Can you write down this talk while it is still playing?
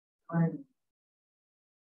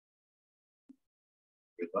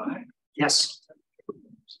Goodbye. Yes.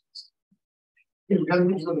 Yeah, we gotta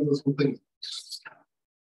do some of those things.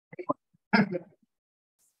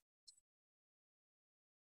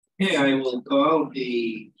 Okay, I will call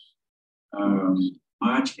the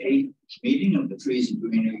March 8th meeting of the Trees and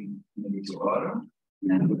Greenery Committee to order.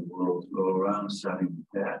 And we'll go around starting with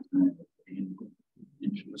that and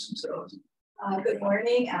introduce themselves. Good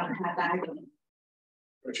morning, Pat Bagley.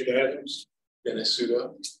 Richard Adams, Dennis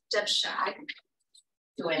Sudo, Deb Shag.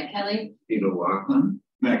 Joanna Kelly. Peter Walkman.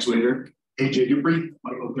 Max Wader, AJ Dupree,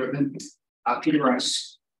 Michael Gertman, Peter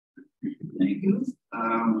Rice. Thank you.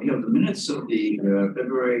 We have the minutes of the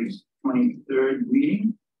February 23rd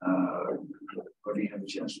meeting. Everybody have a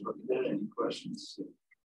chance to look at that. Any questions?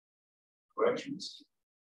 Corrections?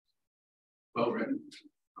 well written.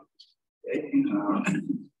 Okay,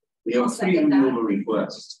 we have three removal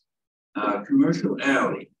requests. Commercial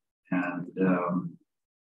alley, and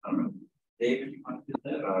I don't know, David, you want to do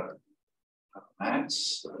that?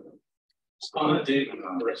 Max? David,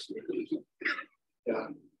 yeah,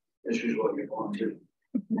 this is what you're going to.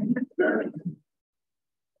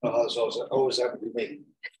 It's always happy to me.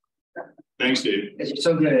 Thanks, Dave. You're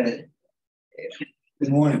so good at it.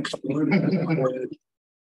 Good morning.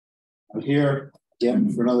 I'm here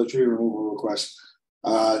again for another tree removal request.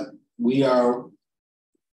 We are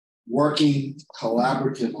working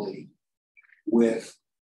collaboratively with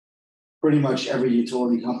pretty much every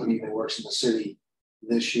utility company that works in the city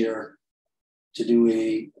this year to do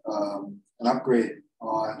an upgrade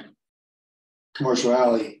on Commercial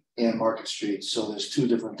Alley and Market Street. So there's two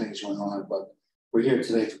different things going on, but we're here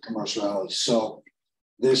today for Commercial Alley. So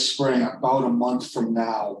this spring, about a month from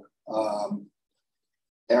now,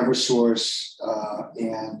 Eversource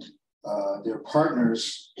and their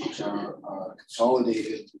partners, which are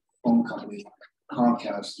Consolidated Phone Company,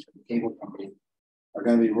 Comcast, the cable company, are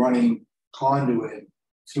going to be running conduit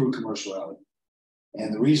through Commercial Alley.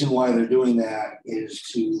 And the reason why they're doing that is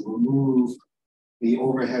to remove the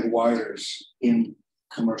overhead wires in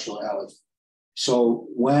Commercial Alley. So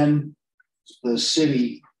when the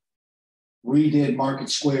city redid Market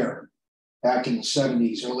Square back in the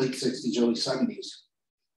 70s, or late 60s, early 70s,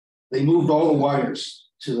 they moved all the wires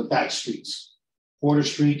to the back streets. Porter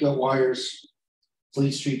Street got wires,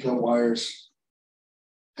 Fleet Street got wires,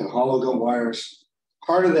 Hollow got wires.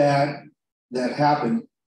 Part of that happened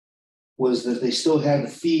was that they still had to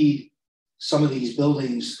feed some of these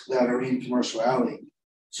buildings that are in Commercial Alley.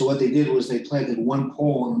 So what they did was they planted one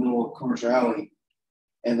pole in the middle of Commercial Alley,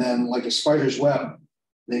 and then like a spider's web,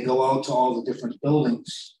 they go out to all the different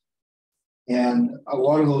buildings. And a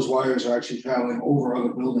lot of those wires are actually traveling over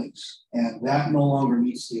other buildings, and that no longer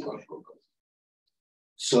meets the electrical code.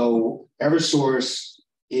 So Eversource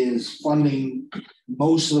is funding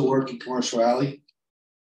most of the work in Commercial Alley.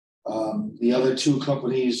 The other two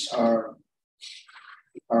companies are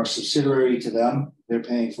subsidiary to them. They're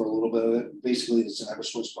paying for a little bit of it. Basically, it's an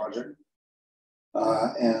Eversource project.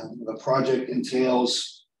 And the project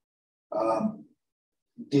entails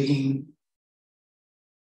digging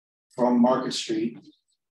from Market Street,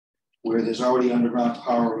 where there's already underground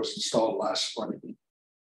power was installed last spring.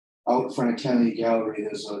 Out in front of Kennedy Gallery,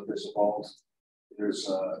 there's a vault. There's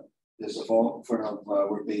a vault in front of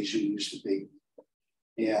where Beijing used to be.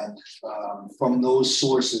 And from those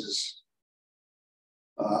sources,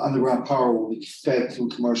 underground power will be fed through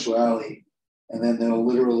Commercial Alley, and then they'll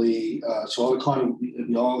literally, so all the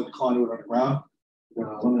conduit underground, they're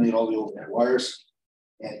going to eliminate all the overhead wires.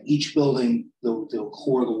 And each building, they'll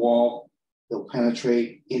core the wall, they'll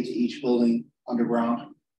penetrate into each building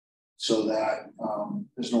underground so that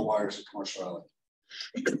there's no wires in Commercial Alley.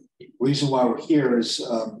 The reason why we're here is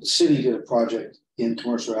the city did a project in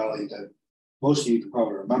Commercial Alley that most of you can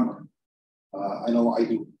probably remember. I know I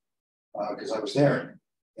do because I was there,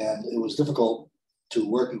 and it was difficult to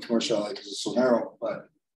work in Commercial Alley because it's so narrow. But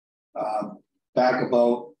back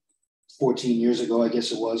about 14 years ago, I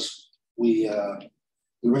guess it was, we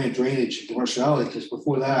ran drainage in Commercial Alley because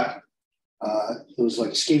before that, it was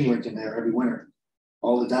like a skating rink in there every winter.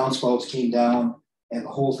 All the downspouts came down, and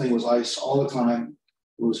the whole thing was ice all the time.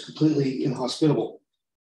 It was completely inhospitable.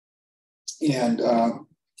 And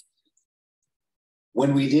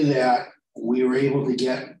when we did that, we were able to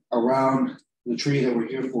get around the tree that we're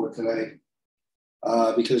here for today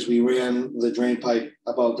because we ran the drain pipe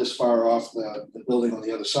about this far off the building on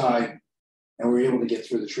the other side, and we were able to get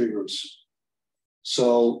through the tree roots.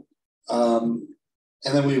 So, and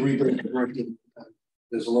then we rebuilt it.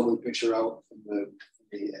 There's a lovely picture out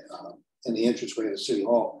in the entranceway of the city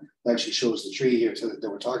hall that actually shows the tree here that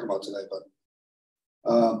we're talking about today. But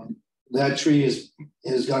that tree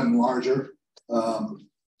has gotten larger.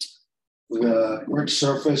 The brick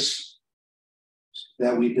surface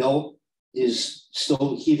that we built is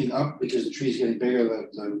still heating up because the tree's getting bigger,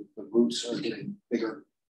 the roots are getting bigger.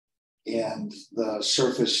 And the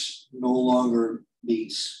surface no longer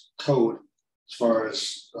meets code as far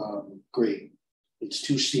as grade. It's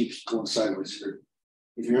too steep going sideways here.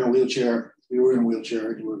 If you're in a wheelchair, if you were in a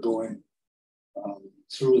wheelchair and you were going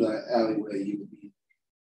through the alleyway, you would be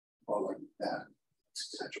well like that.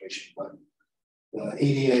 It's exaggeration, but the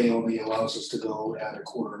ADA only allows us to go at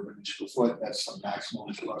 1/4 of an inch per foot. That's the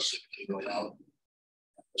maximum for us to go out.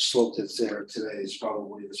 The slope that's there today is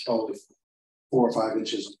probably 4 or 5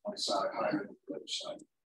 inches on one side higher than the other side.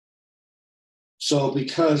 So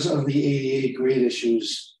because of the ADA grade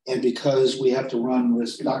issues, and because we have to run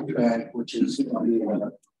this duct bag, which is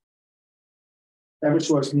the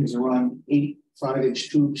Eversource needs to run 8 5-inch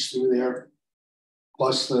tubes through there,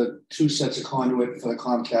 plus the 2 sets of conduit for the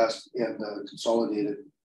Comcast and the consolidated.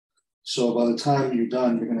 So by the time you're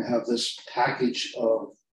done, you're going to have this package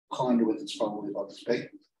of conduit that's probably about this big.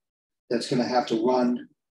 That's going to have to run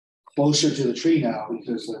closer to the tree now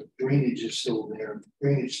because the drainage is still there.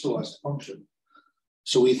 Drainage still has to function.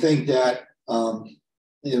 So we think that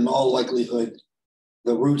in all likelihood,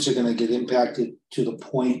 the roots are going to get impacted to the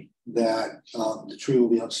point that the tree will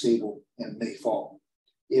be unstable and may fall.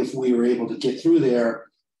 If we were able to get through there,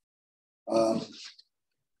 so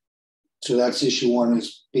that's issue one,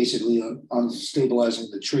 is basically unstabilizing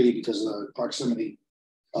the tree because of the proximity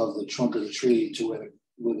of the trunk of the tree to where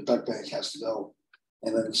the duct bank has to go.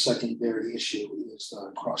 And then the secondary issue is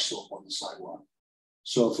the cross slope on the sidewalk.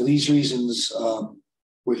 So for these reasons,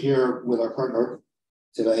 we're here with our partner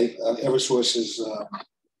today. Eversource is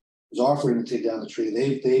offering to take down the tree.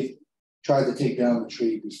 They've tried to take down the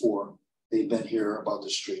tree before. They've been here about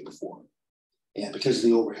this tree before. And because of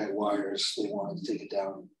the overhead wires, they wanted to take it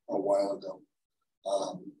down a while ago.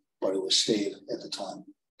 But it was stayed at the time.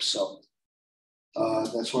 So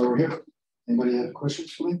that's why we're here. Anybody have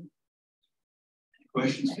questions for me?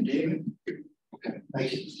 Questions for David? Okay,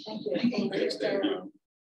 thank you. Thank you. Thank you.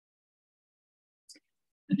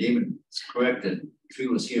 And David, it's correct that the tree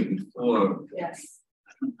was here before. Yes.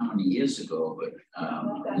 I don't know how many years ago, but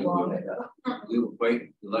Not that long ago. we were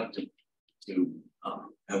quite reluctant to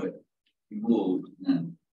have it removed,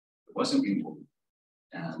 and it wasn't removed.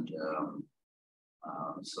 And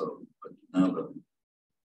so, but now the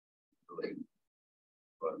really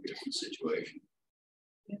quite a different situation.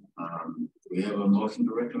 Do we have a motion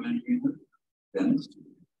to recommend here? Dennis?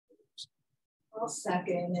 I'll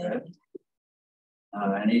second it.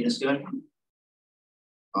 Any discussion?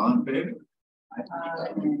 All in favor?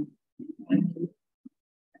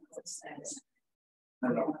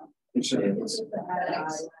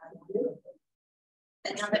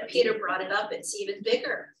 And now that Peter brought it up, it's even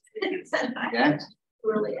bigger. Yeah.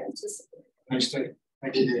 Really anticipated. Nice day.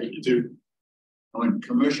 Thank you, David. You too. When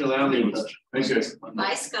commercial alley was. Thanks, guys.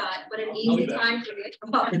 Bye, Scott. What an easy time for you to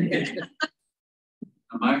come up.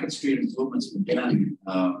 Market Street improvements been done.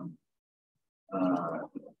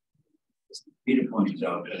 Peter pointed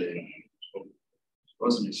out that it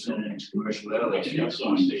wasn't extended into commercial alley. In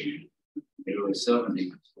the early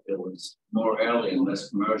 70s, there was more alley and less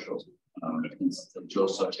commercial. Joe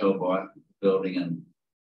Sartell bought the building and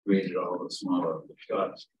created all the smaller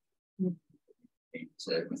shops.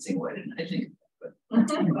 So I think, why didn't I think? But,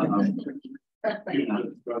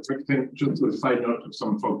 just a side note to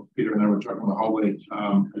some folks, Peter and I were talking in the hallway.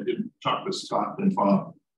 I did talk with Scott and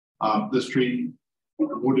Bob. This tree,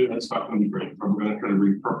 wooded, it's not going to be great. But we're going to try to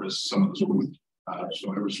repurpose some of this wood. So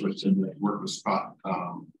Eversource did work with Scott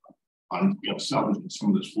on salvaging some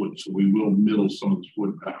of this wood. So we will middle some of this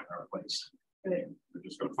wood back in our place. Right. We're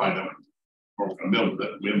just going to find out what we're going to build.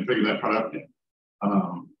 That we haven't figured that part out yet.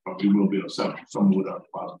 But we will be able to set some wood up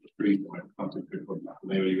on the street.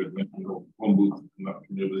 Maybe you would mention the home booth, not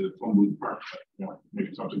the home booth part, but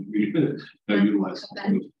maybe something to be utilized.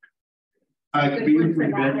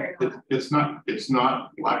 It's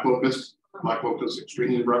not black locust. Black locust is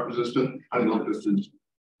extremely drought resistant. Honey locust is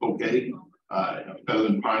okay, better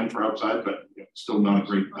than pine for outside, but still not a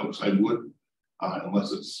great outside wood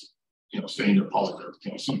unless it's stained or polished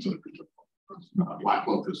or something. Black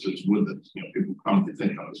locust is wood that people come to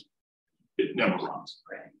think of. It never rots.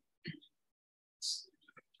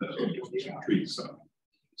 Trees, so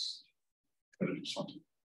gotta do something.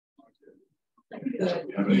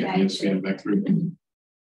 Good. Have any ideas to get back through?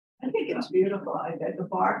 I think it's beautiful. I got the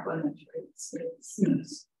bark on the trees.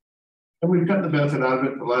 It's And we've gotten the benefit out of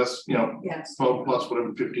it for the last, yes. 12 plus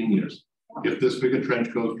whatever, 15 years. If this big a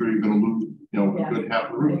trench goes through, you're going to lose, a good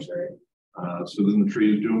half the roots. So then the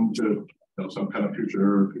tree is doomed to some kind of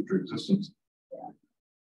future existence.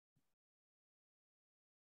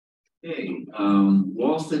 Okay,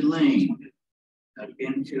 Walford Lane,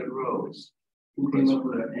 Benfield Road. Who came up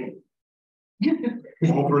with that name?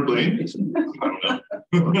 Walford Lane. I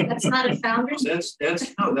don't know. That's not a founder's. That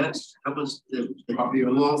was the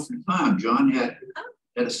Walford Farm. John had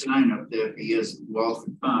a sign up there for years,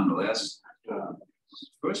 Walford Farm, the last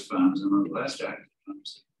first farms and the last active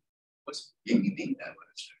farms. What's being that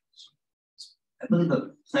last? I believe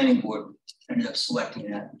the planning board ended up selecting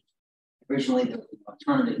that. Originally, the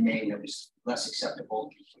alternative name that was less acceptable.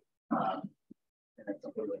 And I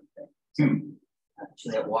think we would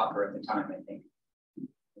actually have Walker at the time, I think,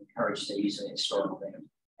 encouraged to use a historical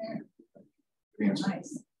name.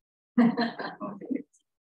 Nice.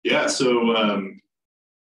 Yeah, so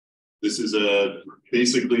this is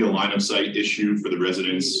basically a line of sight issue for the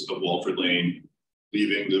residents of Walford Lane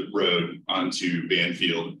leaving the road onto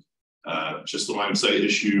Banfield. Just the line of sight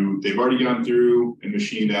issue. They've already gone through and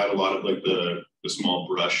machined out a lot of like the small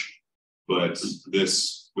brush, but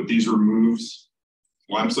with these removed,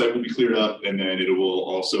 line of sight will be cleared up, and then it will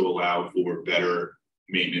also allow for better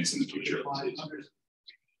maintenance in the future.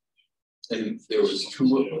 And there was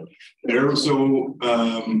 2 of them. So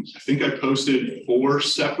I think I posted 4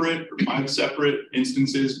 separate or 5 separate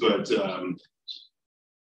instances, but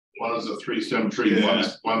one is a 3-stem tree.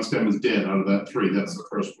 Yeah. One stem is dead out of that 3. That's the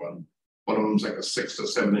first one. One of them's like a 6 to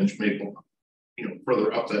 7 inch maple,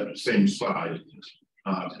 further up that same side.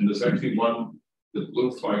 And there's actually one that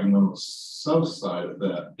looks like on the south side of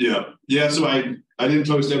that. Yeah. So I didn't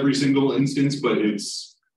post every single instance, but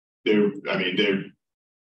they're.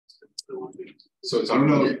 So it's I don't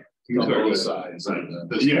know. on both sides.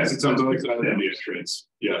 Yes, it's on both sides of the entrance.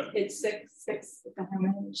 Yeah. It's six.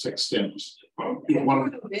 6 stems. I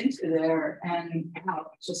would have been to there and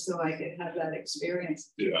out just so I could have that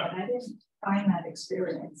experience. Yeah. And I didn't find that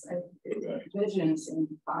experience. I visions and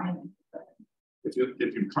finding. If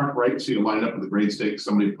you park right, so you line up with the grade stakes,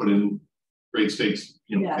 somebody put in grade stakes,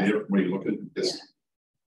 there where you look at this. Yeah.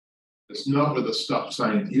 It's not where the stop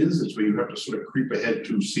sign is, it's where you have to sort of creep ahead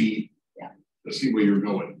to see where you're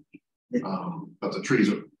going. But the trees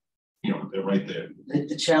are, they're right there.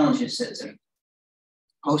 The challenge is that it's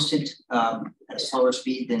posted at a slower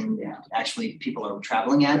speed than actually people are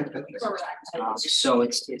traveling at. So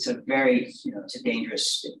it's a very, it's a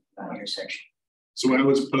dangerous intersection. So when I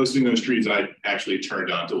was posting those trees, I actually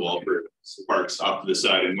turned onto Walford Parks off to the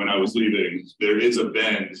side, and when I was leaving, there is a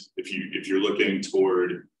bend. If you're looking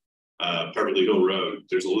toward Beverly Hill Road,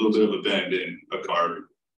 there's a little bit of a bend, and a car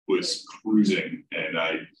was cruising, and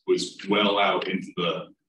I was well out into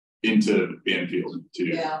Banfield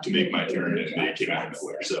to make my turn, and they came out of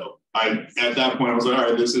nowhere. So at that point I was like, all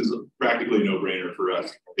right, this is practically a no-brainer for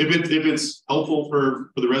us. If it's helpful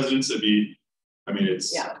for the residents,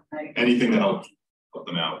 it's anything that help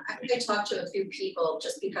them out. I talked to a few people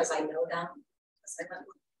just because I know them.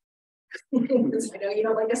 Because I know you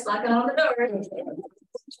don't like us knocking on the door.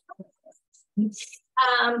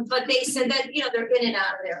 But they said that they're in and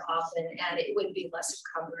out of there often, and it would be less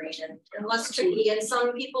covering and less tricky. And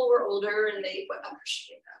some people were older, and they would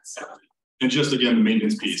appreciate that. So. And just again, the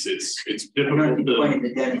maintenance piece, it's difficult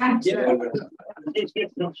to.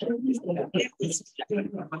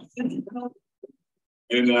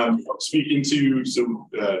 And speaking to some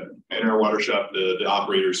in our water shop, the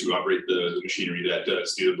operators who operate the machinery that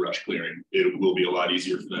does do the brush clearing, it will be a lot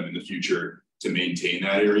easier for them in the future to maintain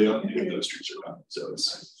that area if those trees are gone. So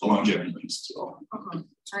it's a longevity piece as well.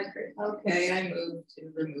 I agree. Okay, I move to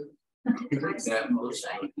remove. That motion,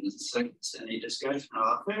 seconds, any discussion?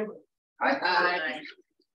 All in favor? Aye.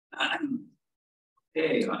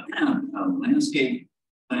 Okay, landscape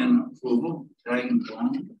plan approval.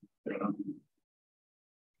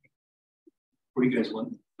 What do you guys want?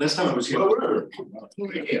 Last time I was here.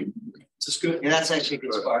 Is this good? Yeah, that's actually a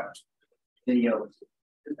good spot. Video.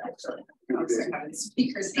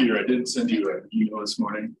 Speakers. Peter, I did send you an email this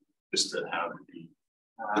morning just to have the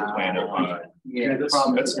plan up on it. Yeah, that's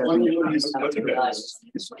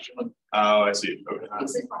Oh, I see. Okay.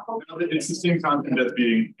 It's the same content that's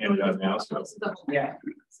being handed out now. So. Yeah.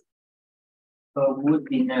 Would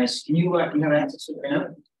be nice. Can you have access to it right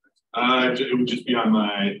now? It would just be on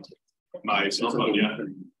my cell phone, yeah.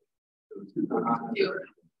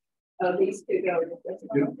 Oh, these two go.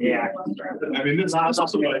 Yeah. I mean, this is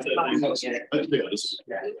also what I said.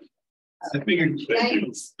 I figured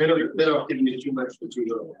Better giving you too much for too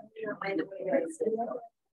little.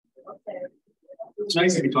 It's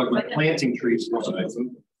nice if you talk about planting trees. Yeah.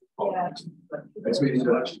 That's what you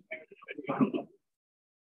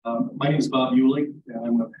My name is Bob Eulich, and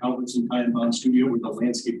I'm with Alberts and Pine Bond Studio. We're the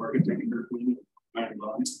landscape architect here at Greenery, Pine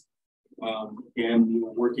Bonds. And we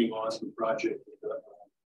were working on the project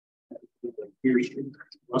with Pier Street,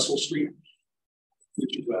 Russell Street,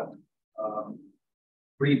 which is a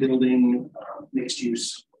rebuilding mixed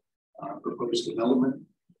use proposed development.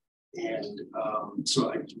 And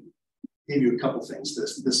so I gave you a couple things.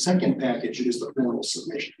 The second package is the formal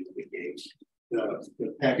submission that we gave.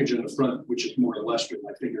 The package in the front, which is more illustrative,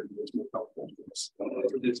 I figured was more helpful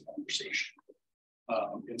for this conversation.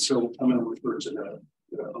 And so I'm going to refer to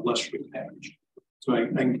the illustrative package. So I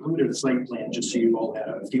included a site plan just so you all had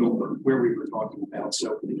a feel for where we were talking about.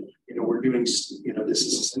 So, we're doing, this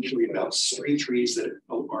is essentially about street trees that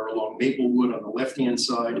are along Maplewood on the left-hand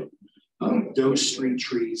side. Those street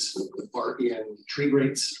trees are in tree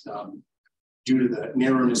grates due to the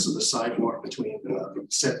narrowness of the sidewalk between the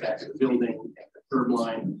setback of the building and the curb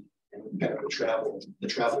line and kind of the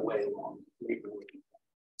travel way along Maplewood and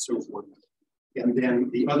so forth. And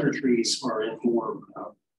then the other trees are in more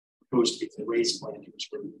proposed to be the raised plantings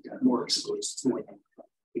where we've got more exposed to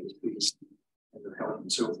trees and their health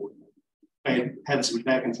and so forth. I have had some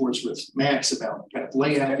back and forth with Max about kind of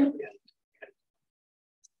layout and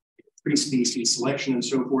tree species selection and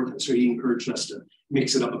so forth. And so he encouraged us to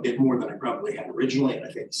mix it up a bit more than I probably had originally. And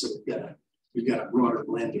I think so we've got a broader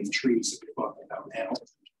blend of trees that we're talking about now.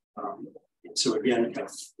 And so again, I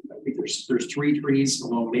think there's 3 trees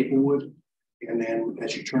along Maplewood. And then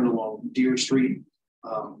as you turn along Deer Street,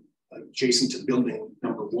 adjacent to building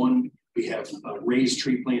number 1, we have a raised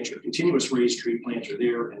tree planter, continuous raised tree planter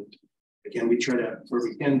there. And again, we try to, where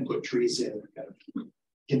we can, put trees in kind of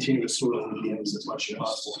continuous soil mediums as much as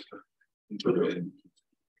possible for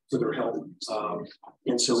their health.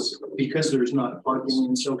 And so because there's not parking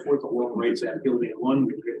and so forth along that building 1,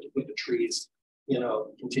 we have to put the trees in a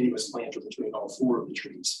continuous planter between all 4 of the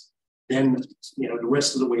trees. Then, the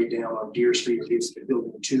rest of the way down on Deer Street, basically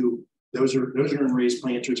building 2, those are in raised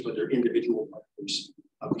planters, but they're individual planters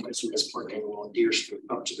because there's parking along Deer Street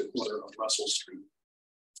up to the corner of Russell Street.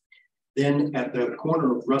 Then at the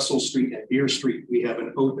corner of Russell Street and Deer Street, we have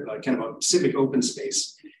an open, kind of a civic open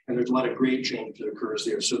space, and there's a lot of grade change that occurs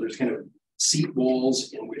there. So there's kind of seat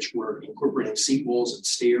walls in which we're incorporating seat walls and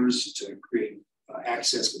stairs to create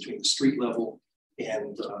access between the street level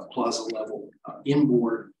and plaza level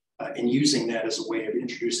inboard. And using that as a way of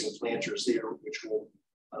introducing planters there, which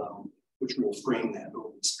will frame that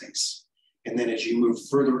open space. And then as you move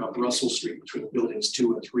further up Russell Street between buildings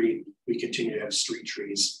 2 and 3, we continue to have street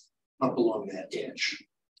trees up along that edge.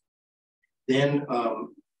 Then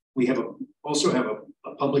we also have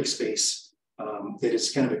a public space that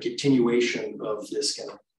is kind of a continuation of this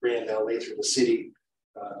kind of grand alley through the city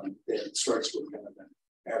that starts with kind of an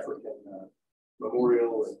African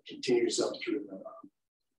memorial and continues up through the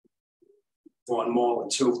Vaughan Mall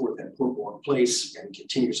and so forth, and Portmore Place, and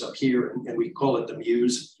continues up here, and we call it the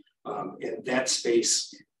Muse. And that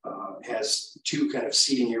space has 2 kind of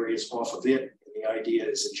seating areas off of it. And the idea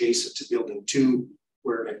is adjacent to building 2,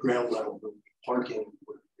 where at ground level, the parking,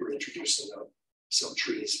 we're introducing some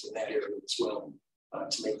trees from that area as well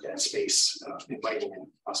to make that space inviting and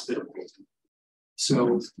hospitable.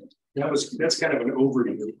 So that's kind of an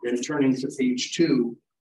overview. And turning to page 2,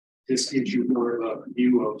 this gives you more of a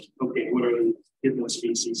view of, okay, what are the different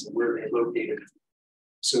species and where they're located.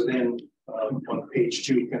 So then on page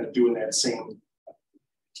 2, kind of doing that same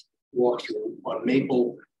walkthrough on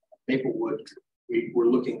Maplewood, we're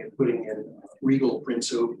looking at putting in regal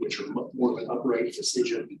prince oak, which are more of an upright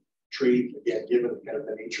fastigious tree. Again, given kind of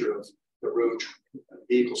the nature of the road,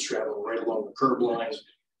 vehicles traveling right along the curb lines,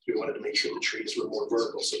 we wanted to make sure the trees were more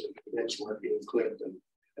vertical so that the limbs weren't being clipped and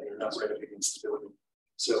they're not right up against the building.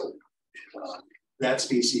 So that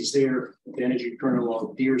species there. Then as you turn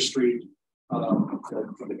along Deer Street,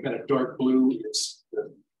 the kind of dark blue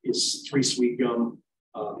is 3 sweet gum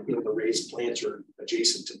in the raised planter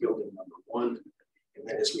adjacent to building number 1. And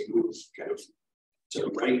then as we move kind of to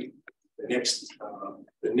the right,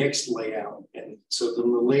 the next layout. And so the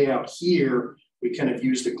layout here, we kind of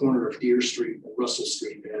use the corner of Deer Street and Russell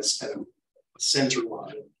Street as kind of a center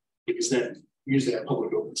line, because that use that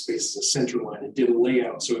public open space as a center line and did a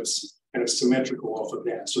layout. So it's kind of symmetrical off of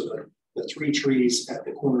that. So the 3 trees at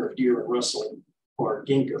the corner of Deer and Russell are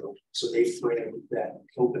ginkgo. So they frame that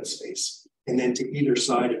open space. And then to either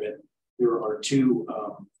side of it, there are 2,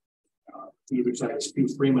 either side is 2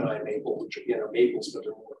 Freemanite maple, which again are maples, but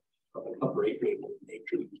they're more of an upright maple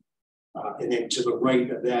nature. And then to the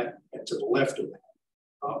right of that and to the left of that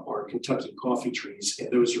are Kentucky coffee trees,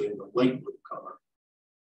 and those are in the light blue color.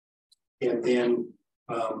 And then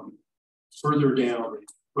further down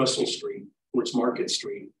Russell Street, towards Market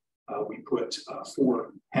Street, we put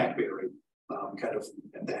 4 hackberry kind of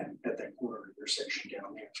at that corner intersection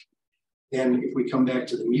down there. Then if we come back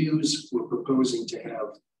to the Muse, we're proposing to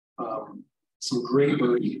have some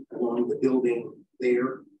greenery along the building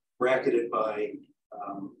there, bracketed by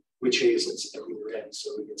witch hazels at either end,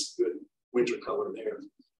 so we get some good winter color there.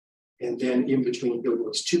 And then in between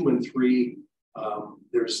buildings 2 and 3,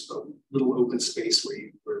 there's a little open space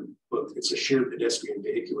where it's a shared pedestrian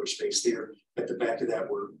vehicular space there. At the back of that,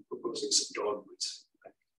 we're proposing some dogwoods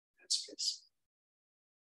in that space.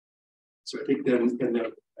 So I think then, and then I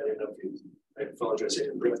don't know if you, I apologize, I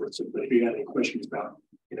didn't reference it, but if you had any questions about,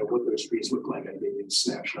 you know, what those trees look like, I gave you a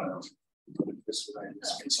snapshot of this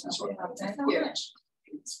space. So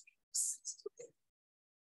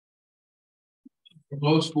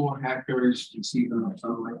Those 4 hackberries, you see them on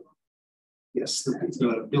sunlight. yes,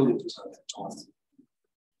 the building is not that tall.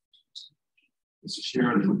 It's a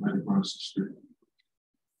Sheridan right across the street.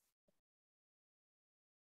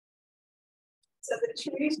 So the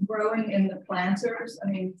trees growing in the planters, I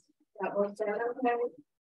mean, that works out okay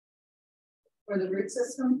for the root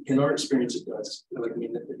system? In our experience, it does. I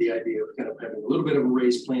mean, the idea of kind of having a little bit of a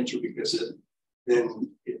raised planter because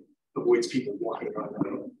then it avoids people walking on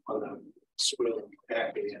the soil and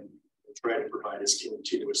compacting and try to provide as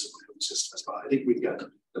continuous a root system as possible. I think we've got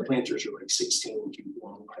the planters are like 16 feet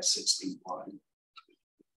long by 6 feet wide.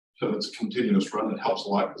 So it's a continuous run that helps a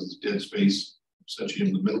lot because it's dead space essentially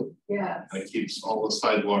in the middle. Yeah. And it keeps all the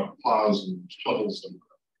sidewalk plows and shovels and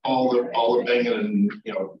all the banging and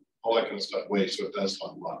all that kind of stuff away. So it does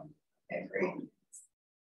help a lot. Okay, great.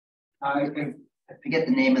 I forget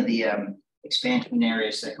the name of the expansion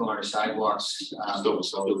areas that go under sidewalks.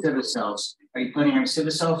 Civet cells. Are you putting any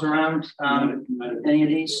civet cells around any of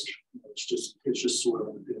these? It's just sort of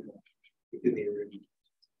within the area.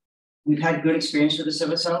 We've had good experience with the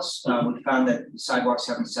civet cells. We found that sidewalks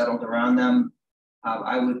haven't settled around them.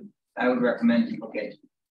 I would recommend people get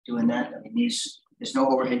doing that. I mean, there's no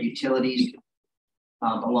overhead utilities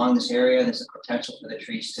along this area. There's a potential for the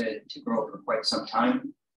trees to grow for quite some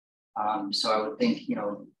time. So I would think,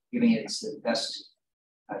 giving it the best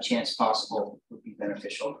chance possible would be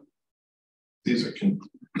beneficial. These are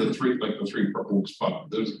the three purple spots.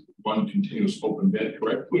 There's one continuous open bed,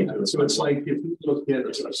 correct? Yeah, so it's like if you look at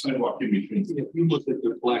there's a sidewalk in between. if you look at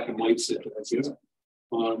the black and white situations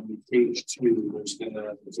on page 2,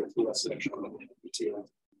 there's a full section on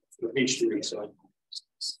page 3. So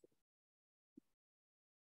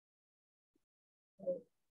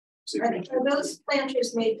Are those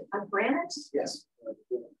planters made of granite? yes.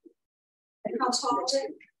 And how tall is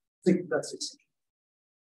it? I think that's it.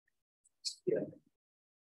 Yeah.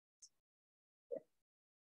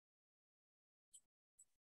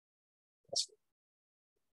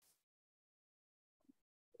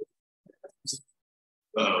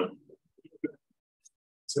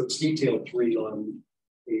 So it's detailed 3 on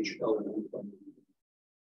page 11.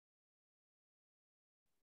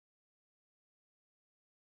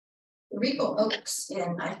 The Regal Oaks,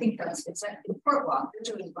 and I think it's at Port Walk.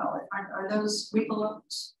 They're doing well. Are those Regal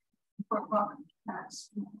Oaks? Port Walk.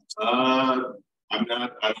 I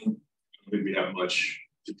don't think we have much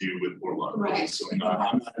to do with Port Walk, right? So I'm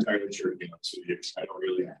not entirely sure. To be honest with you, I don't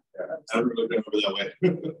really go over that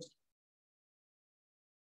way.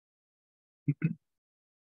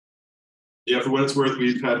 Yeah, for what it's worth,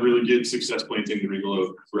 we've had really good success planting the Regal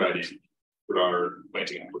Oak variety for our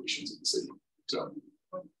planting applications in the city. So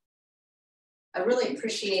I really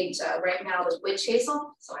appreciate right now the witch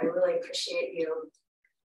hazel. So I really appreciate you.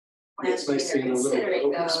 It's nice seeing a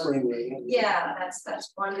little spring rain. Yeah,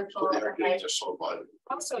 that's wonderful. And I So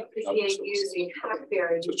also appreciate using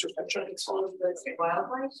hackberry to expose the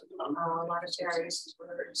wildlife, a lot of berries,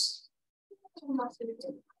 birds. I'm okay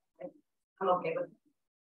with it.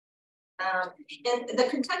 And the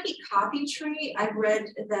Kentucky coffee tree, I've read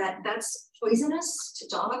that that's poisonous to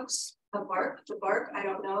dogs. The bark. I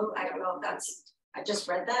don't know if that's. I just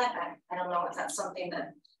read that. I don't know if that's something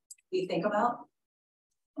that you think about.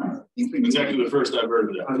 it's actually the first I've heard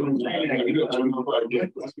of that. I don't know if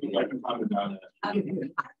I can comment on that. I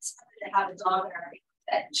have a dog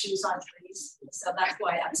that chews on trees, so that's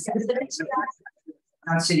why I'm sensitive to that.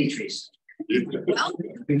 Not city trees. Well,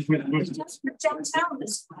 just downtown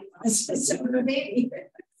this so maybe.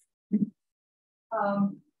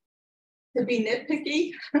 To be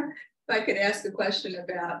nitpicky, if I could ask a question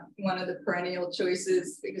about one of the perennial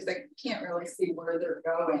choices, because I can't really see where they're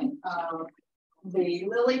going. The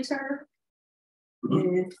lily turf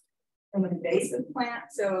is an invasive plant,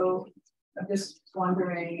 so I'm just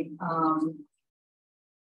wondering.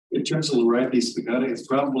 In terms of Laurentiis spigata, it's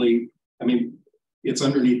probably, I mean, It's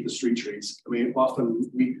underneath the street trees. I mean,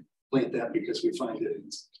 often we plant that because we find that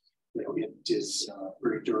it's, you know, it is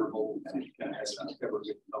very durable and it kind of has an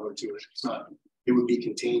evergreen color to it. It's not, it would be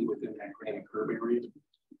contained within that granite curb area.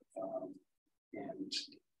 And,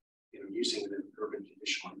 you know, using it in urban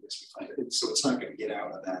condition like this, we find it, so it's not going to get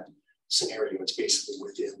out of that scenario. It's basically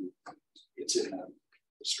within, it's in the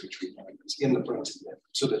street tree line. It's in the planted net,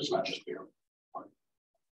 so that it's not just bare.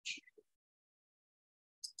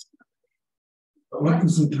 What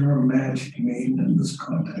does the term match mean in this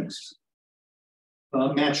context?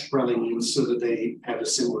 Matched probably means so that they have a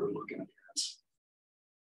similar look in appearance.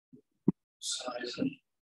 Size.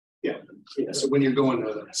 Yeah. So when you're going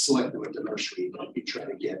to select them at the nursery, you try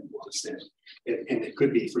to get what's there. And it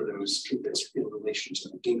could be for those that's in relation to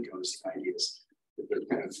the ginkgos. The idea is that they're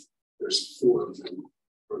kind of, there's 4 of them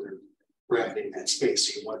where they're grabbing that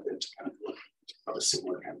space. So you want them to kind of look of a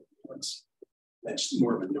similar kind of appearance. That's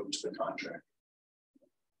more of a note to the contract.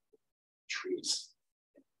 Trees.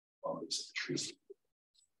 Qualities of the trees.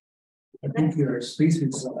 I think your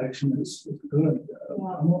species selection is good.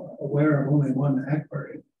 I'm aware of only one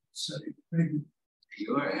hackberry city.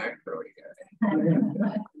 You're a hackberry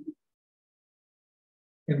guy.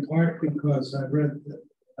 In part because I read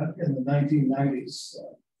that in the 1990s,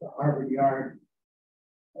 the Harvard Yard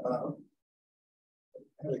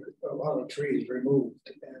had a lot of trees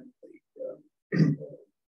removed, and the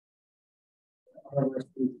arborist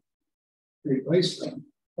who replaced them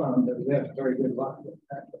found that we had a very good lot of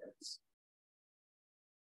hackberries.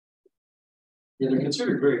 Yeah, they're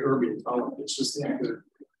considered very urban tolerant. It's just that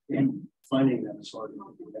and finding them is hard.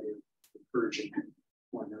 Encouraging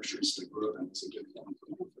more nurseries to grow them is a good thing.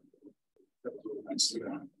 That was really nice to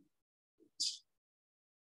know.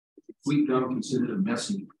 We don't consider it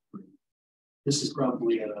messy. This is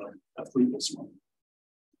probably a fleetless one.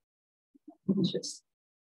 Just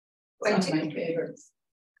one of my favorites.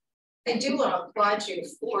 I do want to applaud you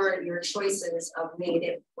for your choices of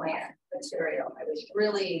native plant material. I was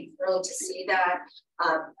really thrilled to see that.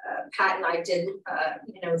 Pat and I did,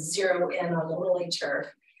 zero in on the lily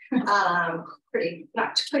turf pretty,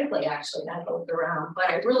 not quickly actually, I looked around, but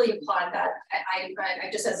I really applaud that. I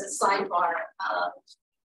just as a sidebar,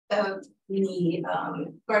 the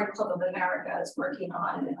Garden Club of America is working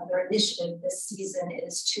on another initiative this season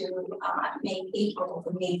is to make April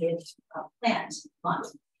the native plant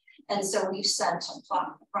month. And so we've sent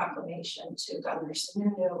a proclamation to Governor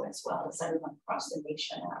Sununu as well as everyone across the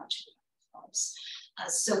nation out to clubs.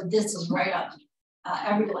 So this is right up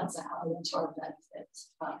everyone's alley to our benefit.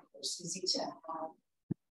 It's easy to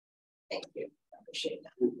thank you. I appreciate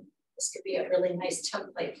that. This could be a really nice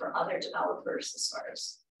template for other developers as far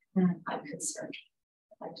as I'm concerned.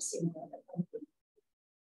 I'd like to see more of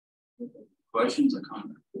it. Questions or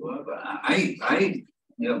comments? Well, I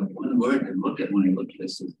one word to look at when I look at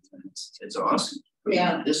this. It's awesome.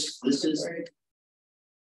 Yeah. This is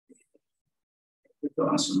it's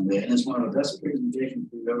awesome. And it's one of the best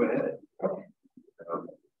presentations we've ever had.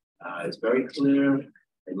 It's very clear.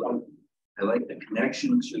 I like the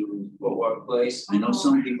connection to Boardwalk Place. I know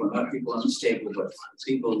some people, not people on the table, but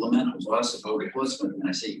people lament the loss of Oak Portsmouth. And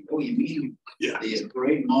I say, oh, you mean the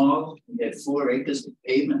great mall? We had 4 acres of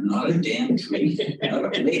pavement, not a damn tree, not a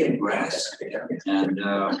blade of grass. And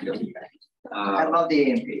I love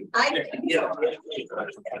the AMP.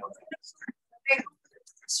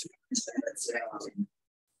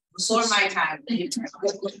 For my time. This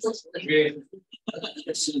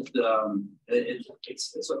is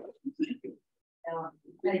it's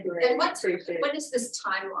thank you. And what is this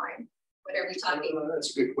timeline? What are we talking about? That's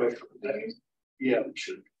a good question. Yeah,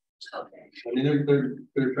 sure. Okay. I mean,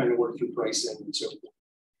 they're trying to work through pricing and so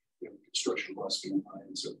construction costs being high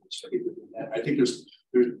and so I think there's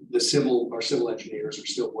our civil engineers are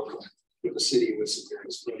still working with the city with some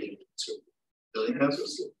various planning. So do they have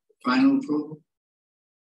final approval?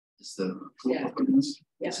 Is the approval from this?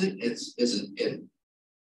 Yeah. Is it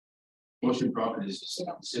Motion properties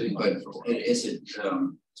sitting but is it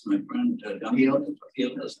it's my friend Dungiel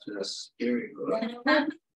appealed us to this area.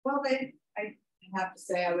 Well, I have to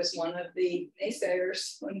say I was one of the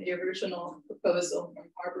naysayers when the original proposal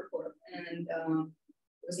from Harbor Corp, and it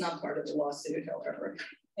was not part of the lawsuit, however.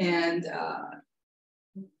 And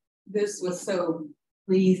this was so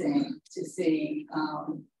pleasing to see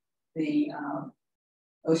the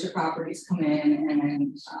OSHA properties come in,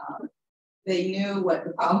 and they knew what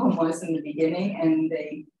the problem was in the beginning, and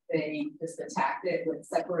they just attacked it with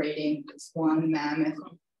separating this one mammoth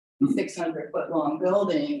 600-foot long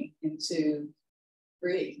building into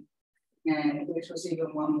 3, and which was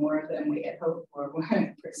even one more than we had hoped for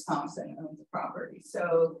when Chris Thompson owned the property.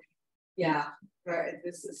 So yeah,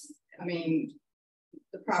 this is, I mean,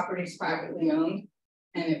 the property is privately owned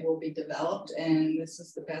and it will be developed, and this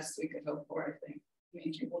is the best we could hope for, I think. I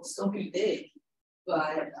mean, it will still be big,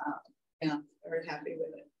 but yeah, very happy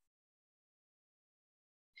with it.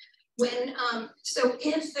 When so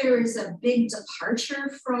if there is a big departure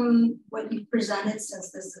from what you presented,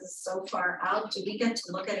 since this is so far out, do we get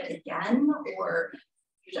to look at it again, or?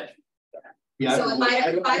 Yeah, So if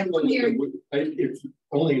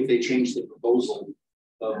only if they change the proposal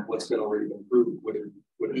of what's been already been approved, would it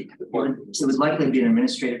would likely be an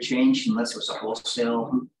administrative change unless it was a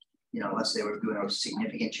wholesale, unless they were doing a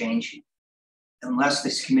significant change. Unless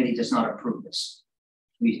this committee does not approve this.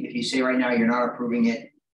 If you say right now you're not approving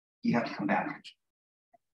it, you have to come back.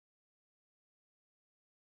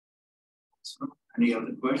 Any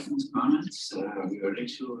other questions, comments? We ready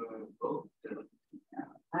to vote?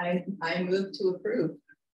 I move to approve.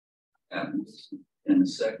 And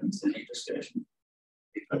seconds, any discussion?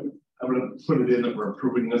 I'm going to put it in that we're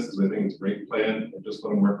approving this because I think it's a great plan, and just let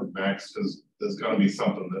them work with Max, because there's going to be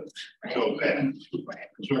something that goes bad.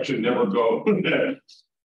 Construction never go.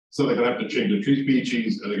 So they're going to have to change the tree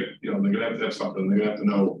species, and they're going to have something. They're going to have to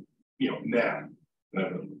know, now.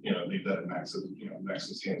 Leave that in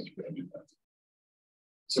Max's hands to do that.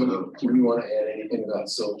 So do we want to add anything about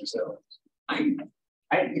solar cells?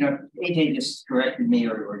 AJ just corrected me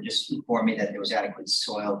or just informed me that there was adequate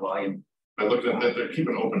soil volume. I looked at that, they're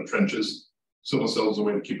keeping open trenches. Solar cells are a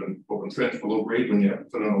way to keep an open trench for low grade when you have to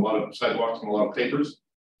put on a lot of sidewalks and a lot of papers.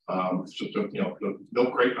 It's just the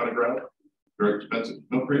milk crate underground, very expensive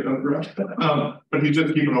milk crate underground. But you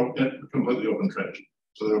just keep a completely open trench.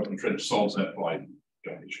 So the open trench solves that volume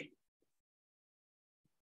issue.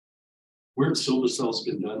 Where have solar cells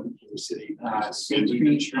been done in the city? State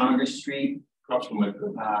Street, Congress Street, Across from like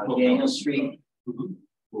Daniel Street.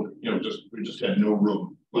 We just had no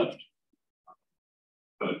room left.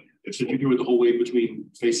 But did you do it the whole way between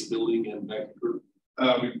face the building and back the curb?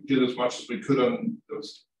 We did as much as we could on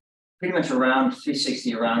those. Pretty much around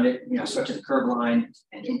 360 around it, such as the curb line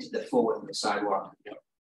and into the full width of the sidewalk. Yep.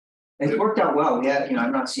 It's worked out well. We have,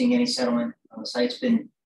 I'm not seeing any settlement on the site. It's been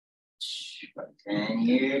 10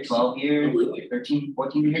 years, 12 years, 13,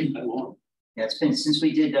 14 years. Yeah, it's been since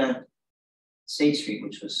we did State Street,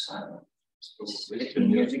 which was, I don't know, 15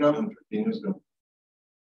 years ago. 15 years ago.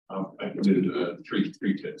 I did tree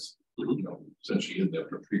tips, essentially in there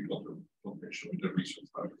for tree filter filtration. We did research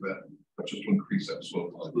after that, but just to increase that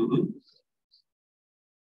slope.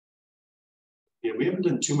 Yeah, we haven't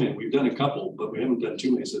done too many. We've done a couple, but we haven't done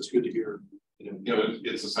too many. So it's good to hear.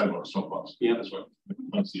 It's a sidewalk snowplows. Yeah, that's what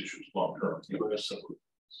that's the issue. Long term.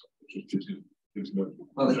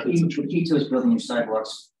 Well, the key to is building your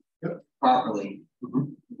sidewalks properly.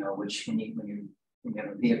 Which when you have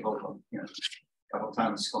a vehicle, a couple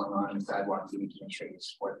times going on in the sidewalk, you need to make sure you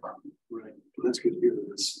support it properly. Right. Well, that's good to hear that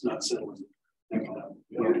it's not settling.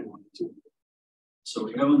 So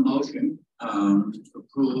we have a motion to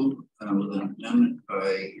approve with an amendment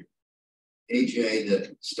by AJ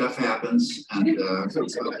that stuff happens and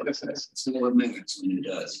it's a little minutes when it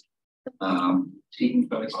does. I'm in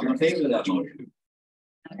favor of that motion.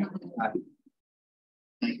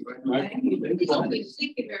 Thank you very much. Thank you very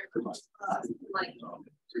much.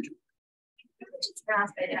 Just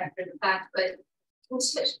ask it after the fact, but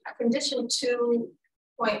condition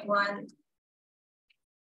 2.1,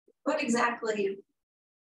 what exactly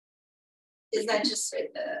is that? Just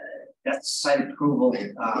that's site approval.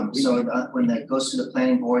 So when that goes to the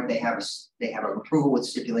planning board, they have an approval with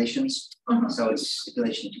stipulations. So it's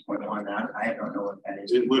stipulation 2.1. I don't know what that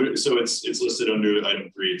is. So it's listed under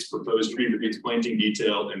item 3. It's proposed tree reviews, planting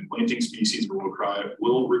detail, and planting species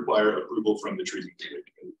will require approval from the trees committee.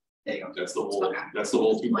 There you go. That's the whole. That's the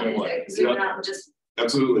whole 2.1. So you're not just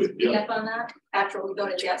absolutely up on that after we go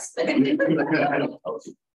to Jess.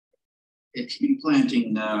 It's tree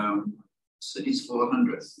planting. City's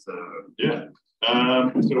 400th. So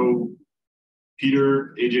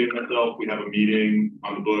Peter, AJ, and myself, we have a meeting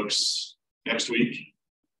on the books next week.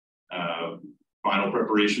 Final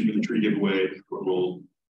preparation for the tree giveaway, where we'll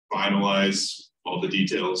finalize all the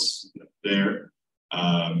details there.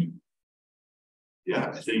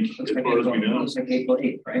 I think as far as we know, it's like April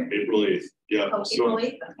 8th, right? April 8th. Yeah. Oh, April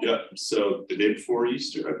 8th. Yeah. So the day before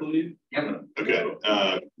Easter, I believe. Yep. Okay.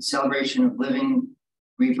 Celebration of living,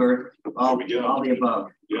 rebirth, all the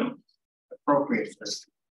above. Yeah. Appropriate for this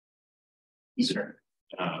Easter.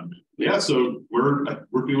 So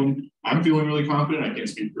I'm feeling really confident. I can't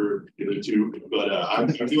speak for the other two, but I'm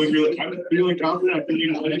feeling confident.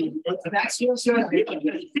 That's your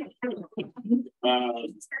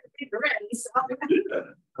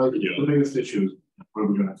The biggest issue is what are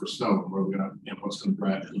we going to have for snow? What are we going to, what's going to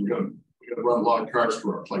grant? We're going gonna run a lot of cars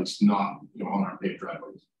through our place, not, you know, on our paved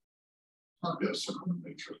driveways. Yes, so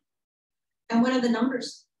make sure. And what are the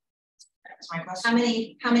numbers? That's my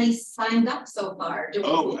question. How many signed up so far? Do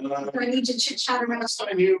I need to chit chat around? Last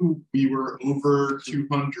I knew, we were over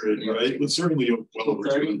 200, right? But certainly well over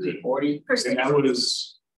 200. 40. And that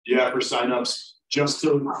was, yeah, for signups, just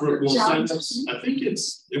to, for, well, signups, I think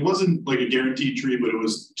it wasn't like a guaranteed tree, but it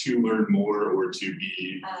was to learn more or to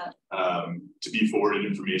be forwarded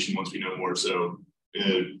information once we know more. So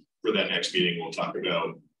for that next meeting, we'll talk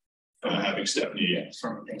about having Stephanie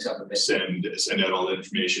Firm things up a bit. send out all the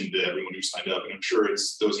information to everyone who signed up. And I'm sure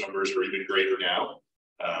those numbers are even greater now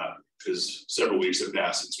because several weeks have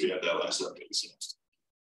passed since we had that last update.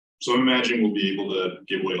 So I'm imagining we'll be able to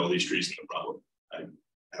give away all these trees, no problem. I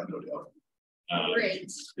have no doubt. Great.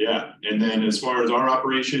 Yeah, and then as far as our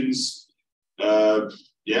operations,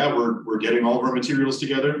 yeah, we're getting all of our materials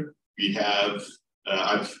together. We have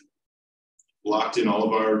I've locked in all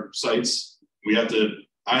of our sites.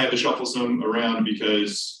 I have to shuffle some around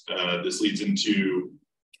because this leads into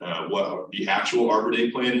what the actual Arbor Day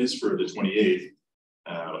plan is for the 28th.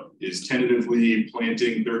 Is tentatively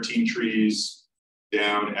planting 13 trees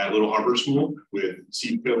down at Little Harbor School with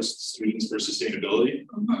Seacoast Students for Sustainability.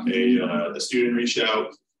 A student reached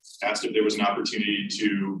out, asked if there was an opportunity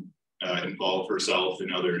to involve herself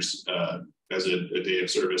and others as a day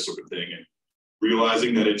of service sort of thing, and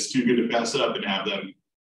realizing that it's too good to pass up and have them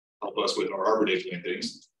help us with our Arbor Day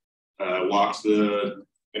plantings. Walked an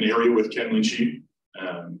area with Ken Lynchy,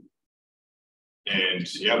 and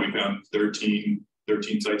yeah, we found 13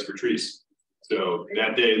 sites for trees. So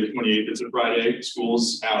that day, the 28th, it's a Friday,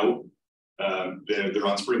 school's out. They're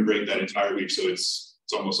on spring break that entire week. So it's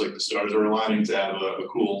almost like the stars are aligning to have a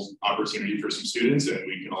cool opportunity for some students, and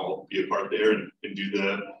we can all be a part there and do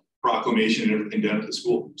the proclamation and everything down at the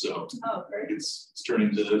school. So it's turning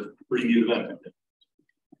into a pretty neat event.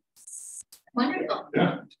 Wonderful.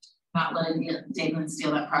 Yeah. Not letting Damon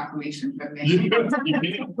steal that proclamation from me. Yes.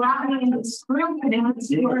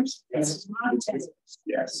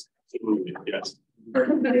 Absolutely, yes.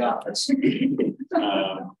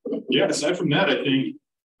 Yeah. Aside from that, I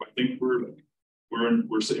think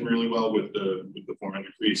we're sitting really well with the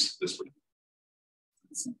 400 trees this week.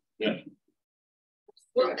 Yeah.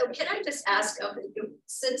 Well, can I just ask,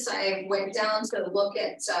 since I went down to look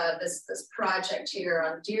at this project here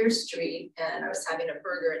on Deer Street, and I was having a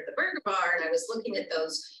burger at the Burger Bar, and I was looking at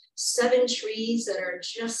those 7 trees that are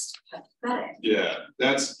just pathetic. Yeah,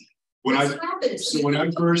 that's when when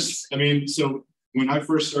I first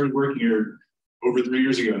started working here over 3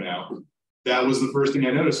 years ago now, that was the first thing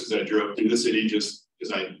I noticed as I drove through the city, just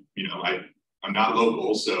because I'm not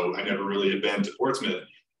local, so I never really had been to Portsmouth.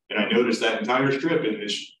 And I noticed that entire strip, and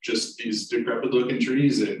it's just these decrepit looking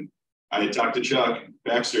trees. And I had talked to Chuck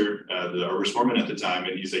Baxter, the arbor foreman at the time,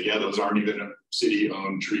 and he's like, yeah, those aren't even city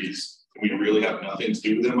owned trees. We really have nothing to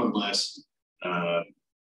do with them unless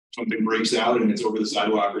something breaks out and it's over the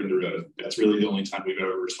sidewalk or in the road. That's really the only time we've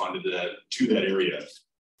ever responded to that area.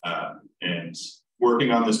 And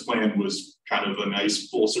working on this plan was kind of a nice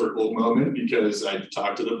full circle moment, because I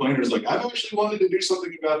talked to the planners like, I've actually wanted to do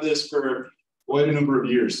something about this for quite a number of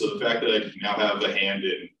years. So the fact that I now have a hand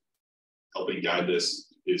in helping guide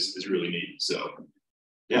this is really neat. So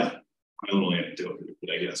yeah, my little anecdote,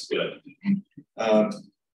 I guess. But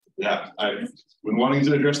yeah, I've been wanting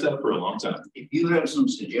to address that for a long time. If you have some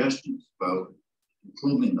suggestions about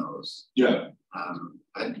improving those, yeah, I'll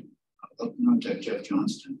contact Jeff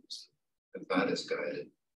Johnston, the fattest guy that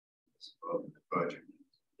the project.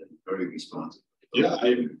 Very responsive. Yeah,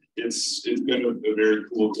 it's been a very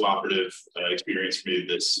cool cooperative experience for me.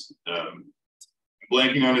 This I'm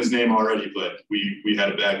blanking on his name already, but we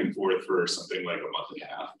had a back and forth for something like a month and a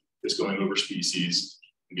half, just going over species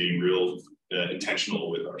and being real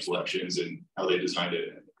intentional with our selections and how they designed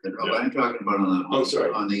it. Yeah. I'm talking about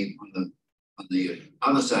on the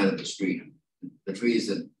other side of the street, the trees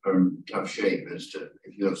that are in tough shape. As to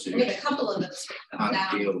if you have a couple of them on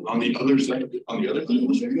the other side.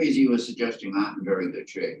 The trees you were suggesting aren't in very good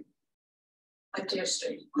shape. Like Deer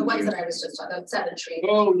Street, the ones that I was just talking about, 7 trees.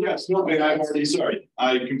 Oh yes, no, and I'm already sorry.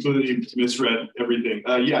 I completely misread everything.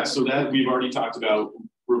 Yeah, so that we've already talked about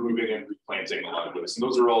removing and replanting a lot of those, and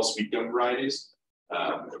those are all sweet gum varieties.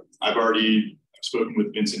 I've already spoken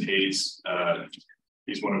with Vincent Hayes.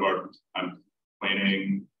 He's one of our. I'm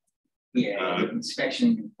planning. Yeah,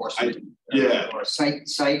 inspection enforcement. Or site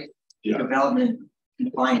development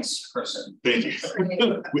compliance person. Thank you.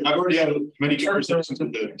 I've already had many conversations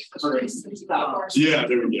with them. Yeah,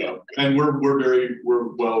 there we go. And we're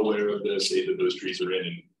well aware of the state that those trees are in,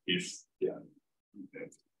 and we've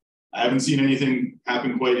I haven't seen anything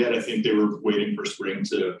happen quite yet. I think they were waiting for spring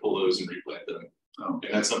to pull those and replant them.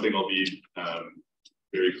 And that's something I'll be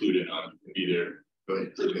very clued in on and be there for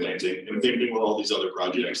the planting. And the same thing with all these other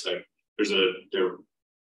projects. The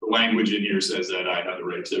language in here says that I have the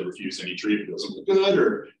right to refuse any tree if it doesn't look good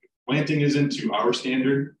or planting isn't to our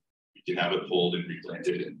standard. We can have it pulled and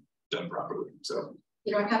replanted and done properly. So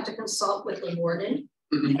you don't have to consult with the warden.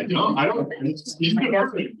 I don't. He's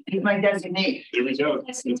my designate. There we go.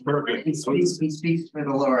 It's perfect. He speaks for the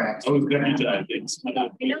Lorax. I was gonna do that. Thanks. I know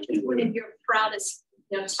that's one of your proudest,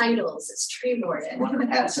 titles is tree warden. One of the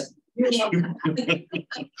hats. Yeah. Okay.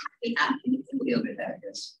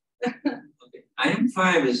 Item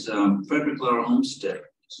 5 is Frederick Law Homestead.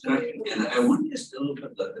 And I want just a little bit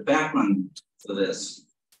of the background for this.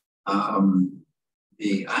 I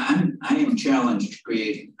am challenged to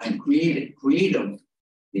create. I'm creative.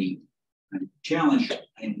 I'm challenged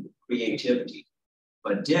in creativity.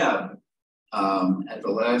 But Deb, at the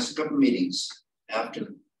last couple of meetings,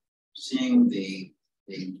 after seeing the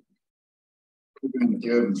program with the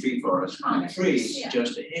urban tree forest on trees,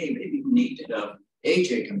 suggested, hey, maybe we need to have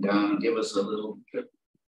AJ come down and give us a little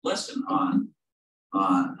lesson on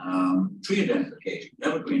tree identification,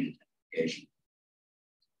 evergreen identification.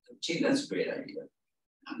 Gee, that's a great idea.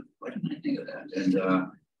 Why didn't I think of that? And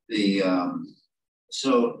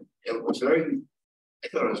so it was I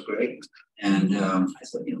thought it was great. And I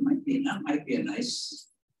thought, that might be a nice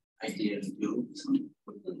idea to do some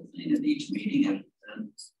little thing at each meeting.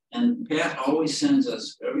 And Pat always sends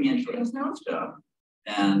us very interesting stuff.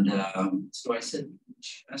 And so I said,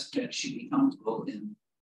 ask Pat, she'd be comfortable in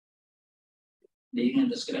leading a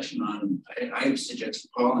discussion on, I suggest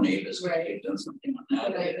pollinators, right? They've done something on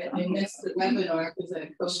that. Right, I missed the webinar because I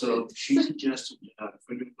posted. So she suggested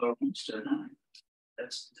Frederick Law Homestead.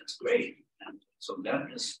 That's great. And so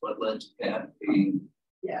that is what led to Pat being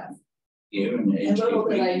here. And little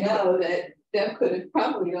did I know that Deb could have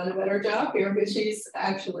probably done a better job here, because she's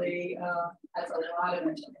actually has a lot of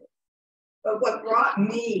information. But what brought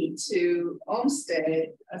me to Olmsted,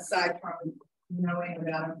 aside from knowing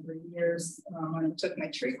about him for years when I took my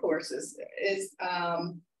tree courses, is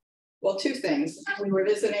well, two things. We were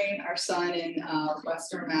visiting our son in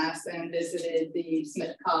Western Mass and visited the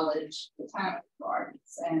Smith College Botanical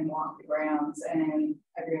Gardens and walked the grounds, and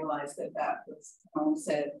I realized that was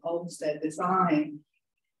Olmsted design.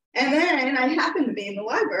 And then I happened to be in the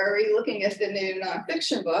library looking at the new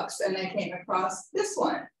nonfiction books, and I came across this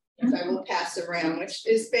one, which I will pass around, which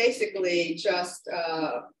is basically just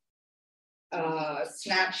a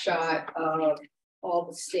snapshot of all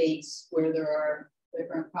the states where there are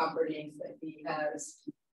different properties that he has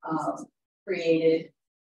created,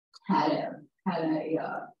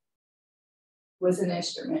 was an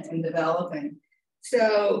instrument in developing.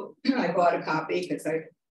 So I bought a copy because I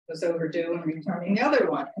was overdue in returning the other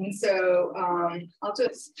one. And so I'll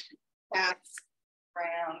just pass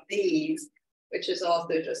around these, which is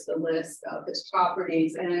also just a list of his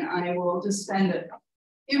properties. And I will just spend a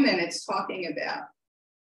few minutes talking about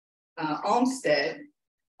Olmsted.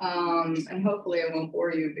 And hopefully I won't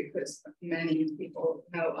bore you because many people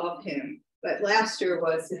know of him. But last year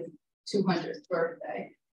was his 200th birthday.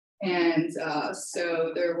 And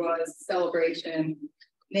so there was celebration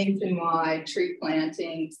nationwide, tree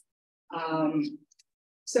plantings.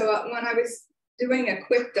 So when I was doing a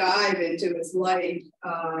quick dive into his life,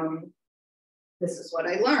 this is what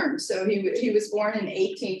I learned. So he was born in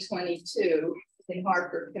 1822 in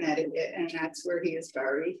Hartford, Connecticut, and that's where he is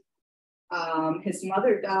buried. His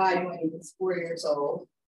mother died when he was 4 years old.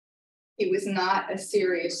 He was not a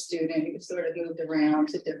serious student. He sort of moved around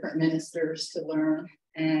to different ministers to learn,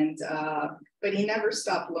 and but he never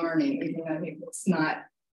stopped learning, even though he was not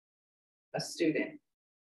a student.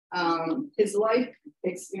 His life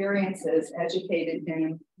experiences educated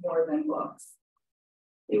him more than books.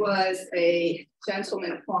 He was a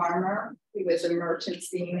gentleman farmer. He was a merchant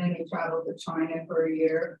seaman. He traveled to China for a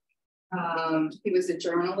year. He was a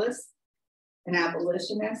journalist, an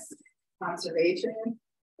abolitionist, conservation,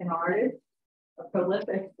 an artist, a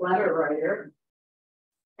prolific letter writer,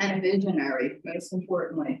 and a visionary, most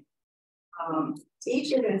importantly.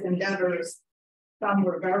 Each of his endeavors, some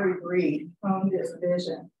were very brief, honed his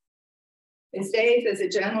vision. His days as a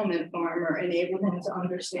gentleman farmer enabled him to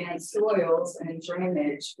understand soils and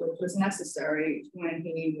drainage, which was necessary when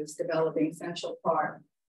he was developing Central Park.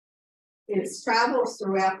 His travels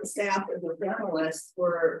throughout the South as a journalist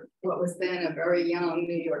for what was then a very young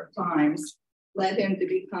New York Times led him to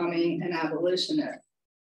becoming an abolitionist.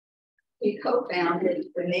 He co-founded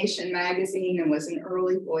The Nation magazine and was an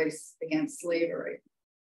early voice against slavery.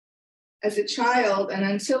 As a child, and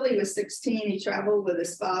until he was 16, he traveled with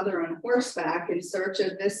his father on horseback in search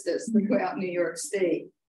of vistas throughout New York State.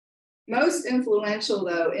 Most influential,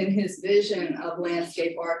 though, in his vision of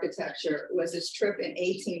landscape architecture was his trip in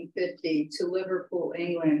 1850 to Liverpool,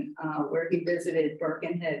 England, where he visited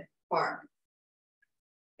Birkenhead Park.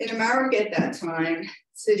 In America at that time,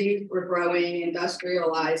 cities were growing,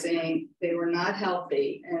 industrializing, they were not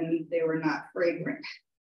healthy, and they were not fragrant.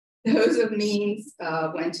 Those of means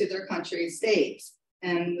went to their country estates,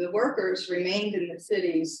 and the workers remained in the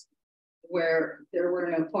cities where there were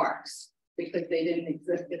no parks because they didn't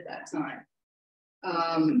exist at that time.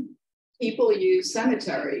 People used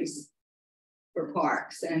cemeteries for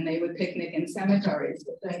parks, and they would picnic in cemeteries,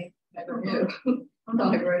 but they never knew. I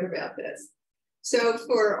thought I wrote about this. So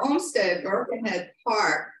for Olmsted, Birkenhead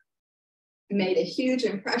Park made a huge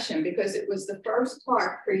impression because it was the first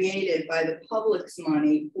park created by the public's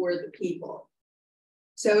money for the people.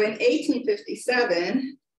 So in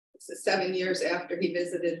 1857, this is 7 years after he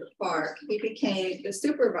visited the park, he became the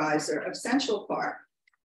supervisor of Central Park.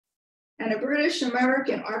 And a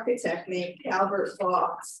British-American architect named Calvert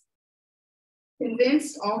Vaux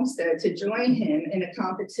convinced Olmsted to join him in a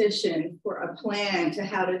competition for a plan to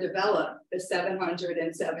how to develop the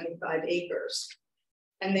 775 acres.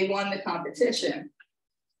 And they won the competition.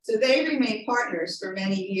 So they remained partners for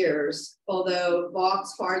many years, although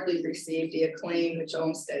Vaux hardly received the acclaim which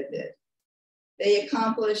Olmsted did. They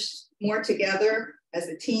accomplished more together as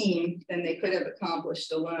a team than they could have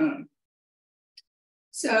accomplished alone.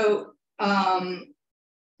 So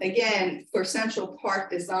again, for Central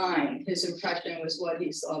Park design, his impression was what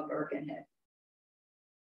he saw at Birkenhead.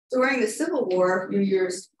 During the Civil War, a few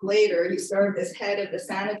years later, he served as head of the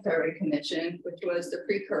Sanitary Commission, which was the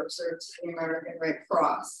precursor to the American Red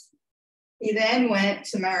Cross. He then went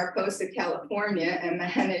to Mariposa, California, and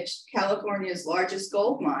managed California's largest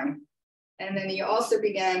gold mine. And then he also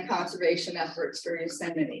began conservation efforts for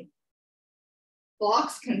Yosemite.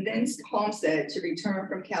 Vaux convinced Olmsted to return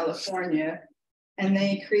from California, and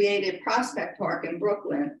they created Prospect Park in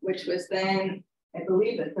Brooklyn, which was then, I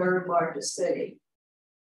believe, the third largest city.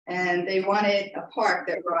 And they wanted a park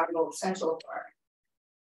that rivaled Central Park.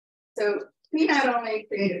 So he not only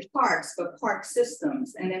created parks, but park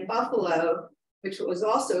systems. And in Buffalo, which was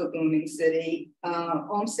also a booming city,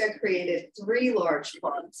 Olmsted created 3 large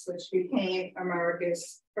parks, which became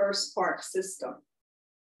America's first park system.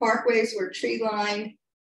 Parkways were tree-lined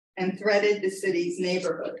and threaded the city's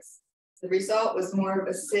neighborhoods. The result was more of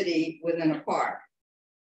a city within a park.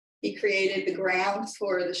 He created the grounds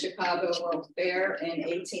for the Chicago World Fair in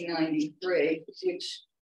 1893, which was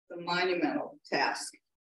a monumental task.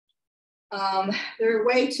 There are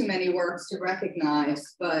way too many works to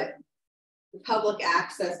recognize, but the public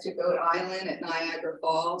access to Goat Island at Niagara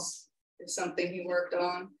Falls is something he worked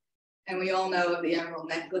on. And we all know of the Emerald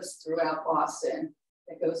Necklace throughout Boston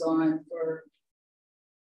that goes on for,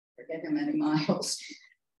 I forget how many miles.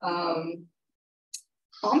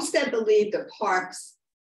 Olmsted believed the parks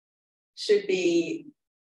should be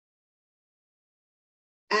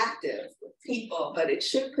active with people, but it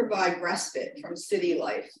should provide respite from city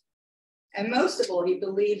life. And most of all, he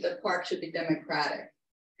believed the park should be democratic.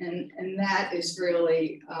 And that is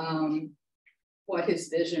really what his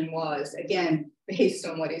vision was, again, based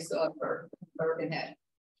on what he saw for Birkenhead.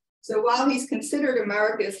 So while he's considered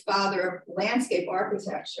America's father of landscape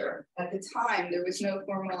architecture, at the time, there was no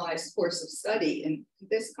formalized course of study in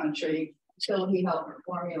this country until he helped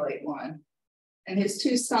formulate one. And his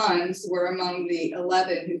 2 sons were among the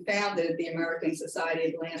 11 who founded the American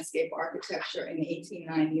Society of Landscape Architecture in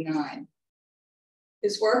 1899.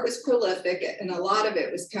 His work was prolific, and a lot of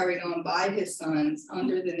it was carried on by his sons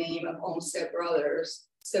under the name of Olmsted Brothers,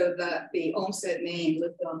 so that the Olmsted name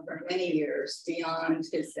lived on for many years beyond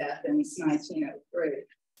his death in 1903.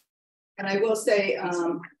 And I will say,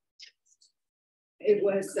 it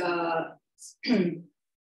was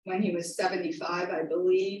when he was 75, I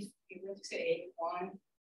believe, he lived to 81.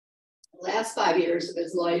 The last 5 years of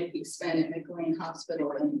his life he spent at McLean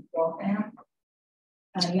Hospital in Waltham.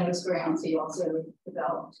 And those grounds he also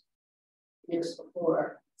developed years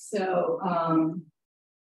before. So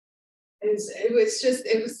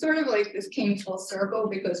it was sort of like this came full circle,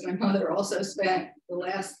 because my mother also spent the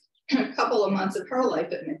last couple of months of her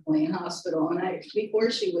life at McLean Hospital, and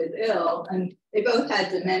before she was ill, and they both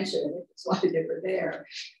had dementia, that's why they were there.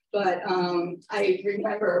 But I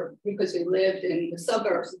remember, because we lived in the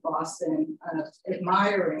suburbs of Boston,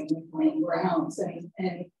 admiring McLean grounds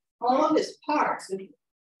and all of his parks, the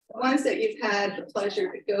ones that you've had the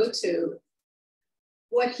pleasure to go to.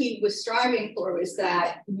 What he was striving for was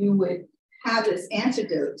that you would have this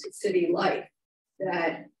antidote to city life,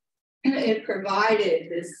 that it provided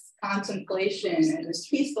this contemplation and this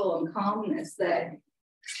peaceful and calmness that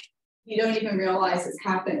you don't even realize is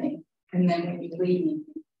happening. And then when you leave, you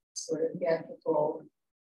sort of get the full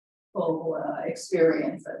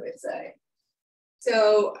experience, I would say.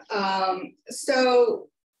 So, so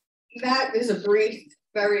that is a brief,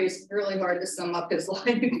 it's really hard to sum up his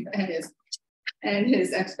life and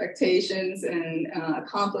his expectations and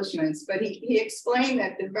accomplishments. But he explained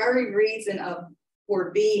that the very reason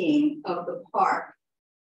for being of the park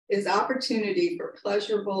is opportunity for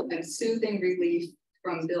pleasurable and soothing relief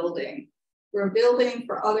from building, where building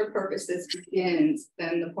for other purposes begins,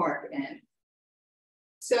 then the park ends.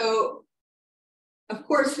 So, of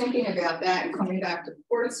course, thinking about that and coming back to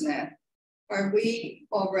Portsmouth, are we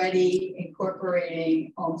already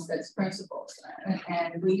incorporating Olmsted's principles?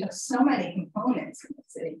 And we have so many components in the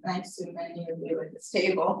city, thanks to many of you at this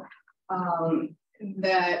table,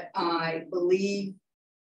 that I believe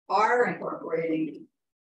are incorporating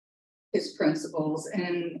his principles.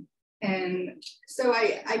 And so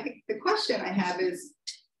the question I have is,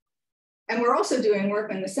 and we're also doing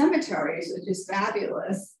work in the cemeteries, which is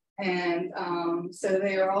fabulous. And so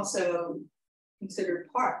they are also considered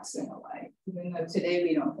parks in a way, even though today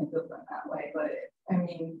we don't think of them that way. But I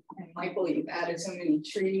mean, and Michael, you've added so many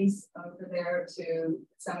trees over there to the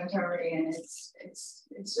cemetery, and it's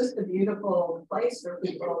just a beautiful place for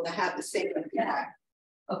people to have the same effect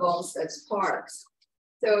of Olmsted's parks.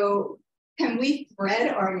 So can we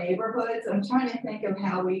thread our neighborhoods? I'm trying to think of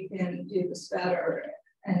how we can do this better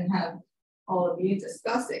and have all of you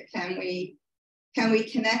discuss it. Can we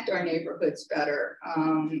connect our neighborhoods better?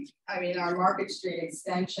 I mean, our Market Street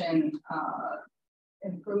extension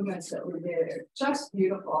improvements that we did are just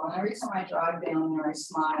beautiful. And every time I drive down there, I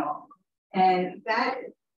smile. And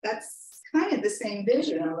that's kind of the same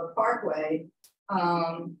vision of a parkway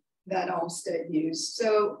that Olmsted used.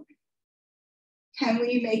 So can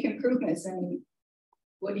we make improvements? And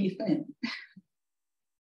what do you think?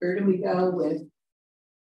 Where do we go with?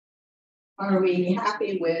 Are we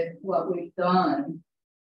happy with what we've done?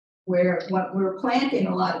 We're planting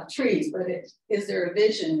a lot of trees, but is there a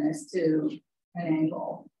vision as to an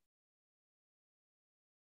angle?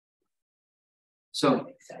 So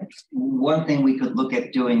one thing we could look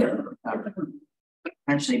at doing,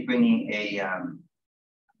 potentially bringing a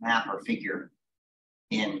map or figure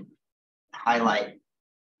in, highlight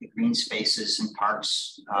the green spaces and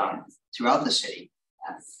parks throughout the city.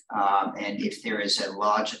 Yes. And if there is a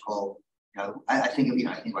logical, I think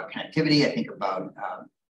about connectivity, I think about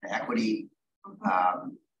equity,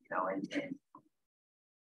 and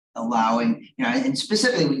allowing, and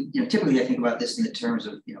specifically, typically I think about this in the terms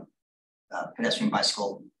of, pedestrian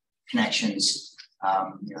bicycle connections.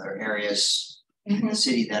 There are areas in the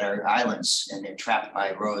city that are islands and they're trapped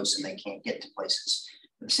by roads and they can't get to places.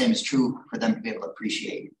 But the same is true for them to be able to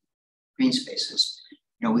appreciate green spaces.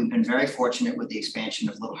 We've been very fortunate with the expansion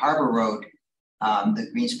of Little Harbor Road, the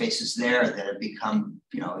green spaces there that have become,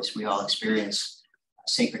 as we all experience,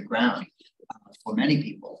 sacred ground for many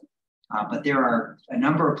people. But there are a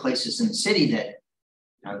number of places in the city that,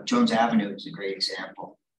 Jones Avenue is a great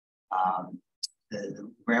example.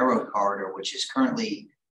 The railroad corridor, which is currently,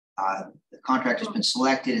 the contract has been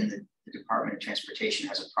selected and the Department of Transportation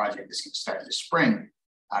has a project that's going to start this spring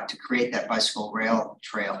to create that bicycle rail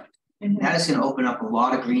trail. That is going to open up a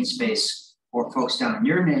lot of green space for folks down in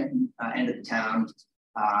your end of the town.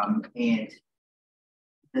 And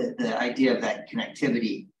the idea of that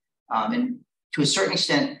connectivity. And to a certain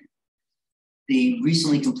extent, the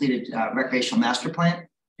recently completed recreational master plan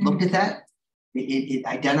looked at that. It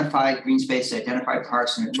identified green space, identified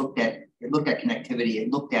parks, and it looked at connectivity. It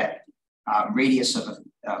looked at radius of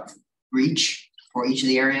reach for each of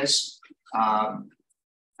the areas.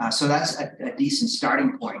 So that's a decent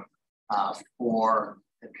starting point for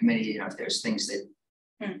the committee. If there's things that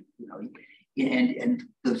and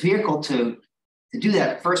the vehicle to do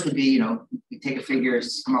that first would be, you take a figure,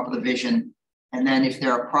 come up with a vision, and then if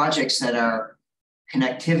there are projects that are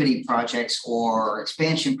connectivity projects or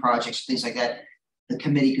expansion projects, things like that, the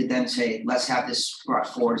committee could then say, let's have this brought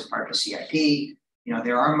forward as part of CIP.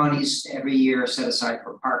 There are monies every year set aside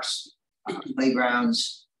for parks,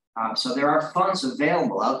 playgrounds. So there are funds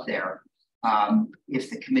available out there if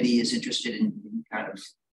the committee is interested in kind of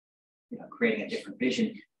creating a different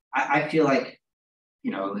vision. I feel like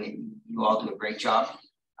you all do a great job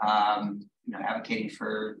advocating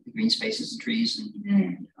for the green spaces and trees,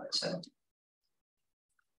 and it's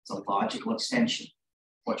a logical extension of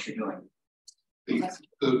what you're doing.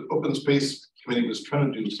 The open space committee was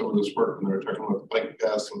trying to do some of this work when they were talking about bike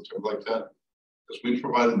paths and stuff like that, because we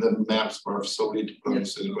provided them maps of our facility to put on the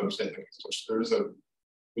city website. There is a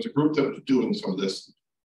There's a group that was doing some of this,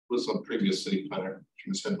 was some previous city planner, she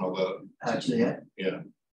was heading all that. Juliet? Yeah.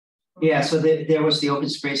 Yeah, so there was the open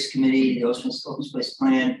space committee, the open space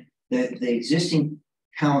plan. The existing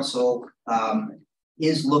council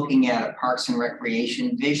is looking at a parks and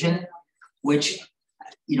recreation vision, which,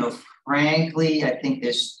 you know, frankly, I think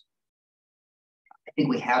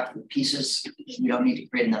we have the pieces. We don't need to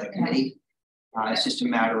create another committee. It's just a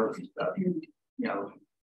matter of you know,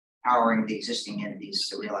 empowering the existing entities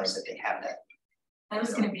to realize that they have that. That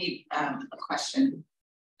was going to be a question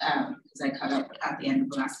because I cut up at the end of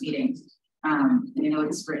the last meeting. And I know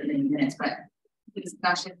it's written in minutes, but the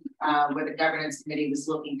discussion where the governance committee was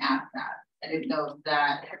looking at that. I didn't know if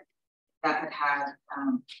that had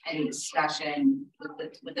any discussion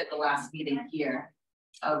within the last meeting here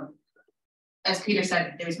of, as Peter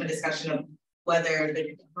said, there's been discussion of whether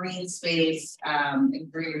the green space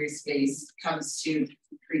and greenery space comes to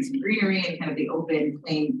trees and greenery and kind of the open,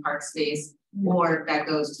 clean park space, or that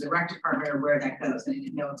goes to the rec department, or where that goes. And I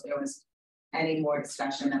didn't know if there was any more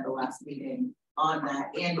discussion at the last meeting on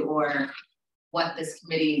that, and or what this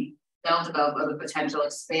committee felt about the potential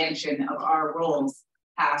expansion of our roles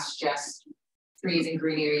past just trees and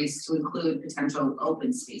greeneries to include potential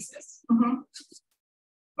open spaces.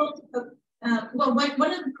 Well,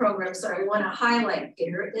 one of the programs that I want to highlight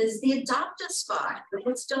here is the Adopt a Spot.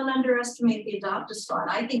 Let's don't underestimate the Adopt a Spot.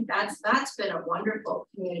 I think that's been a wonderful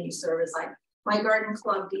community service. Like my garden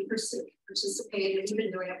club, we participated. We've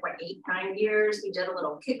been doing it for 8-9 years. We did a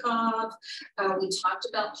little kickoff. We talked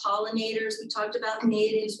about pollinators. We talked about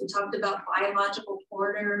natives. We talked about biological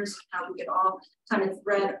corners, how we could all kind of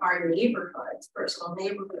thread our neighborhoods, personal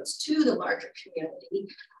neighborhoods, to the larger community.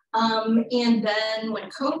 And then when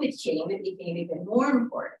COVID came, it became even more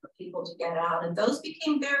important for people to get out, and those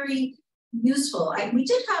became very useful. We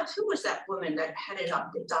did have, who was that woman that headed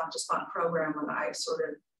up the Adopt a Spot program when I sort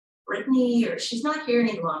of, Brittany, or she's not here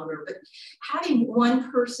any longer, but having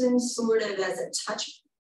one person sort of as a touch.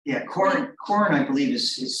 Yeah, Corin, I believe,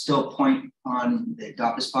 is still a point on the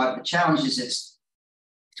Adopt a Spot. The challenge is it's,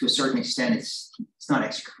 to a certain extent, it's not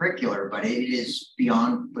extracurricular, but it is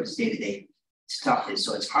beyond what its day-to-day stuff is,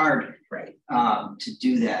 so it's hard, right, to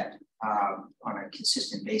do that on a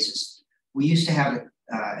consistent basis. We used to have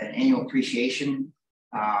an annual appreciation,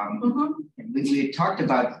 and we had talked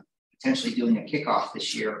about potentially doing a kickoff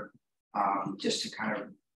this year, just to kind of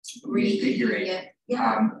reinvigorate it.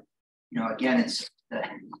 Yeah. You know, again,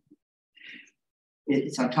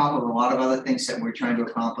 it's on top of a lot of other things that we're trying to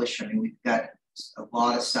accomplish. I mean, we've got a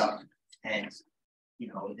lot of stuff, and you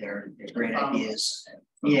know, they're great ideas.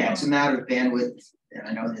 Yeah, it's a matter of bandwidth, and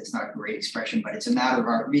I know that's not a great expression, but it's a matter of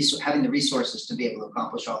our having the resources to be able to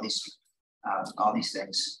accomplish all these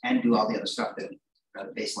things and do all the other stuff that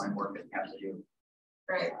the baseline work that we have to do.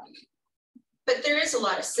 Right. But there is a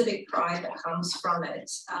lot of civic pride that comes from it,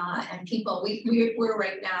 and people. We're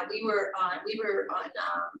right now. We were on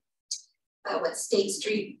what, State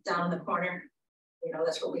Street down the corner. You know,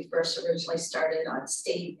 that's where we first originally started, on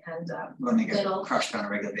State and Middle. Crushed on a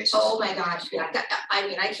regular basis. Oh my gosh, yeah. I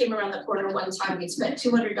mean, I came around the corner one time, we'd spent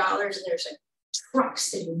 $200 and there's a truck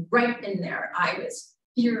sitting right in there. I was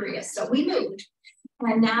furious. So we moved.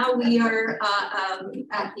 And now we are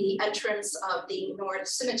at the entrance of the North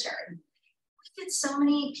Cemetery. We get so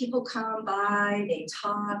many people come by, they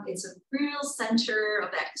talk. It's a real center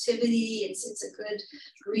of activity. It's a good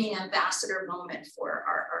green ambassador moment for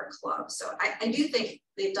our club. So I do think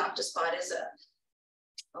the Adopt a Spot is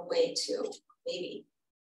a way to maybe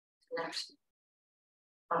connect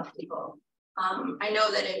people. I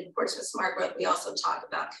know that in Portsmouth Smart Growth, we also talk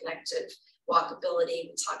about connected walkability.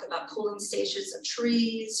 We talk about cooling stations of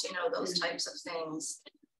trees, you know, those types of things.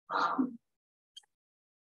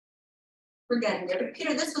 We're getting there. But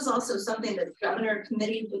Peter, this was also something that the governor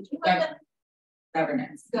committee would do.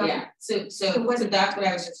 Governance. Yeah. So that's what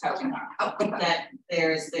I was just touching on. That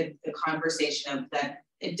there's the conversation of that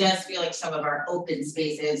it does feel like some of our open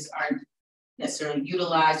spaces aren't necessarily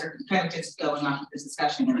utilized, or kind of just going off of this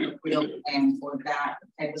discussion and a real plan for that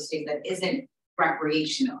type of space that isn't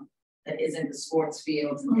recreational, that isn't the sports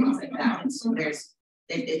fields and things like that. And so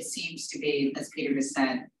it seems to be, as Peter just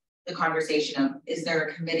said, the conversation of, is there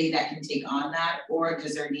a committee that can take on that, or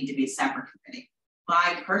does there need to be a separate committee?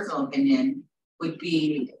 My personal opinion would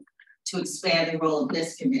be to expand the role of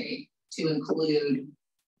this committee to include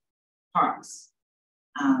parks,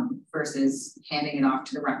 versus handing it off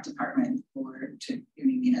to the rec department or to, I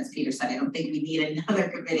mean, as Peter said, I don't think we need another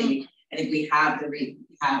committee. I think we have the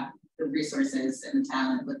resources and the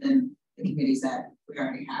talent within the committees that we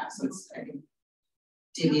already have. So it's, I think,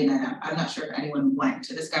 divvying that up. I'm not sure if anyone went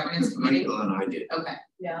to this governance committee. Michael and I did. Okay.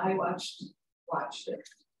 Yeah, I watched it.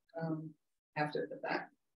 after the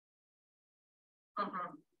fact.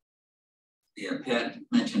 Yeah, Pat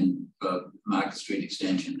mentioned Market Street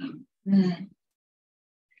extension, and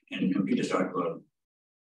we just talked about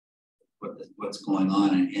what's going on,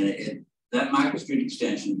 and that Market Street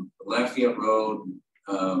extension, Lafayette Road,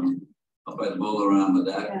 up by the Bowl-Around,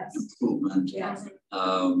 that improvement,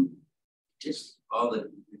 just all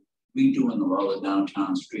the redoing of all the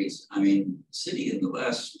downtown streets. I mean, the city in the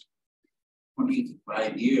last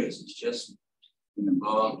 25 years has just been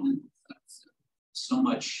involved in so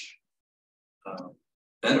much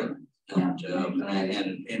betterment, and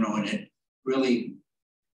you know, and it really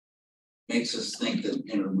makes us think that,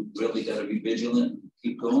 you know, we really got to be vigilant and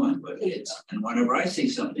keep going. But it's, and whenever I see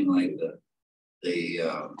something like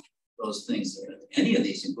those things, any of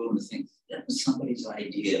these improvements, things, that was somebody's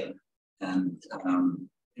idea, and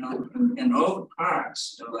you know, and all the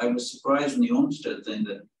parks. You know, I was surprised in the Olmsted thing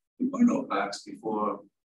that there were no parks before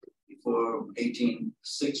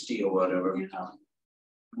 1860 or whatever. You know,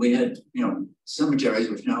 we had, you know, cemeteries,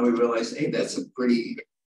 which now we realize, hey, that's a pretty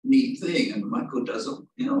neat thing, and Michael does,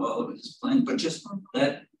 you know, all of his planning, but just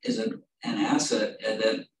that is an asset, and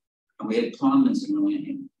then we had commons in New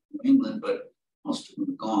England, but most of them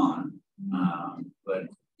are gone. But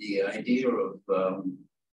the idea of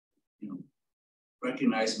you know,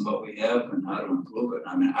 recognizing what we have and how to improve it.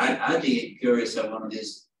 I mean, I'd be curious how one of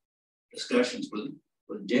these discussions with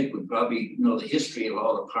Dick would probably know the history of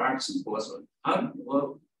all the parks in Portsmouth.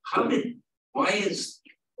 Why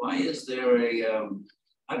is there a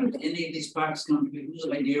how did any of these parks come to be? Whose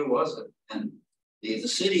idea was it? And the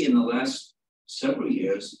city in the last several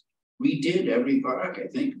years redid every park, I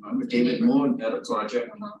think. Remember David Moore had a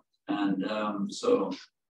project, and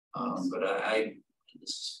but I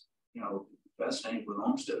this, you know, fascinating with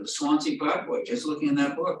Olmsted. The Swansea Parkway, just looking in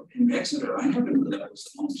that book in Exeter, I never knew that was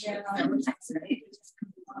Olmsted. Yeah, that was fascinating.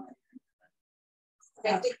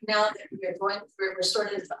 I think now that we're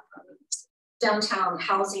sort of downtown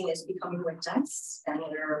housing is becoming more dense, and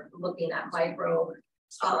we're looking at micro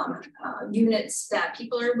units that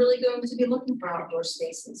people are really going to be looking for outdoor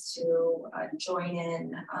spaces to join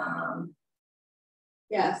in.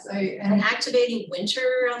 Yes, and activating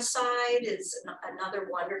winter outside is another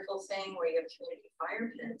wonderful thing, where you have community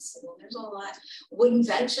fire pits. I mean, there's a lot. Wooden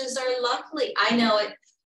benches are lovely. I know it.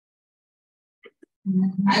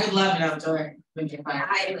 I would love an outdoor winter fire.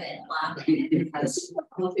 I would love it. I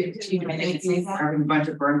think we have a bunch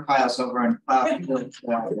of burn piles over on cloud.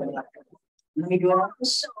 Let me go on.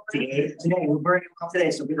 Today, we're burning all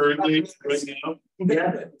today. So currently, right now.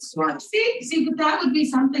 Yeah. See, but that would be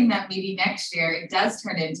something that maybe next year it does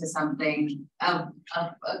turn into something of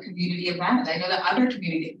a community event. I know that other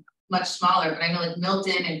community, much smaller, but I know like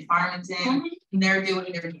Milton and Farmington, and they're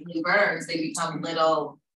doing their community burns, they become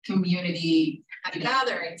little community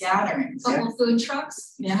gatherings. Couple food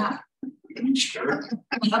trucks. Yeah. Sure.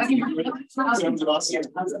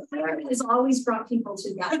 It's always brought people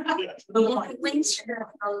together. The winter,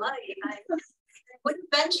 wooden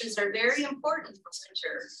benches are very important for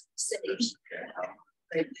winter cities.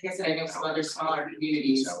 Like I said, I know some other smaller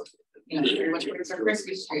communities, you know, pretty much it's a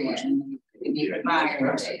Christmas tree and they need a fire.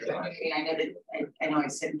 I know that I know I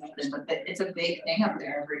said nothing, but it's a big thing up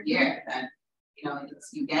there every year that, you know,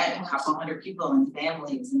 you get a couple hundred people and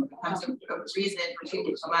families, and it becomes a reason for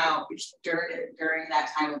people to come out during that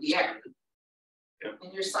time of year.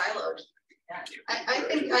 And you're siloed. Yeah.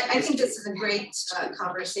 I think this is a great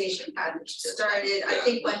conversation, Pat, that you started. I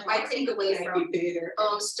think what my takeaway from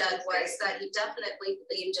Olmsted was that he definitely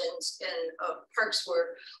believed in parks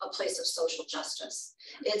were a place of social justice.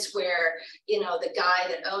 It's where, you know, the guy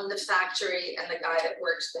that owned the factory and the guy that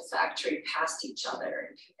works the factory passed each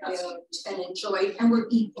other and enjoyed, and were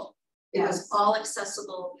equal. It was all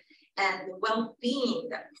accessible. And the well-being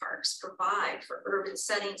that parks provide for urban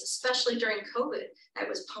settings, especially during COVID, that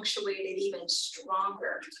was punctuated even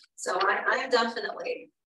stronger. So I definitely.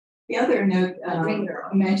 The other note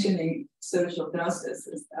mentioning social justice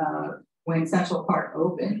is when Central Park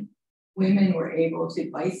opened, women were able to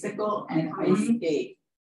bicycle and ice skate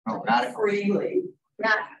freely.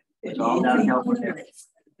 Yeah. It's all downhill from there.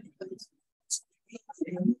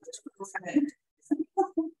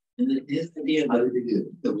 And it is the idea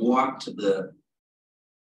the walk to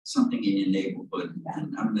something in your neighborhood.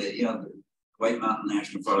 And I mean, the White Mountain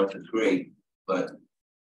National Forest is great, but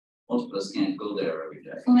most of us can't go there every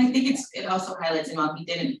day. Well, I think it also highlights, and while he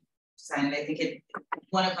didn't sign it, I think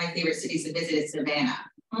one of my favorite cities to visit is Savannah.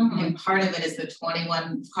 And part of it is the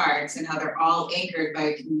 21 parks and how they're all anchored by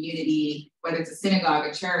a community, whether it's a synagogue,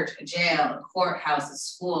 a church, a jail, a courthouse, a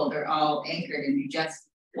school, they're all anchored, and you just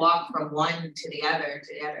walk from one to the other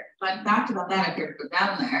But back to that, if you're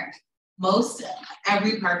down there,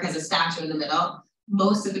 every park has a statue in the middle.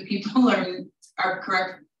 Most of the people are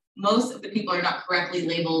correct. Most of the people are not correctly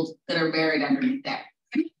labeled that are buried underneath there.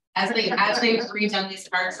 As they've redone these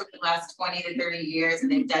parks over the last 20 to 30 years,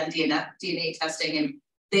 and they've done DNA testing, and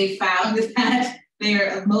they found that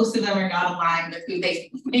most of them are not aligned with who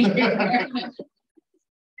they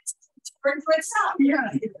for itself.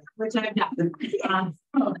 Yeah, which I've done.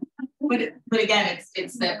 But again,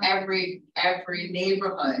 it's that every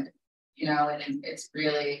neighborhood, and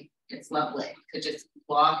it's lovely to just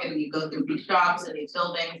walk, and you go through these shops and these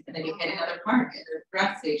buildings, and then you hit another park, and there's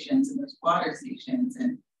gas stations and there's water stations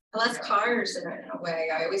and less cars in a way.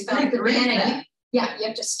 I always felt like the beginning. Yeah, you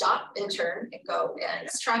have to stop and turn and go, and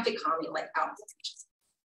it's traffic calming like out.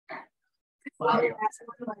 Well,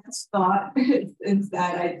 that's thought is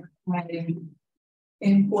that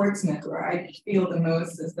in Portsmouth, where I feel the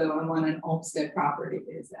most as though I'm on an Olmsted property,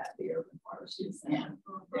 is at the Urban Forestry Center.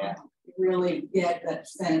 Yeah. You really get that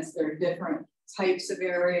sense. There are different types of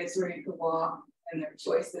areas where you can walk, and there are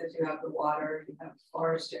choices. You have the water, you have the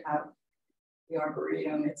forest, you have the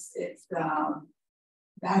arboretum.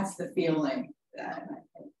 That's the feeling that I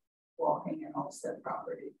think walking an Olmsted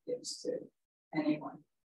property gives to anyone.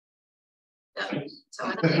 So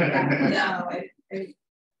I think that, I do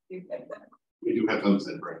think that. We do have those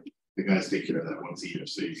that bring. The guys take care of that once a year,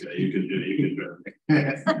 so you can do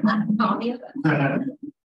it.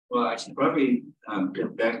 Well, I should probably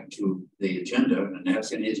get back to the agenda and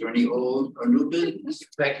ask, is there any old or new business?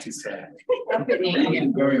 Thank you, Sam. Thank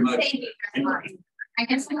you very much. Thank you very much. I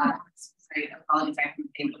guess sorry, apologies, I haven't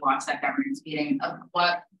been able to watch that governance meeting.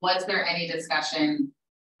 What was there any discussion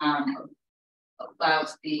about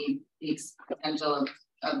the potential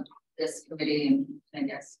of this committee, and I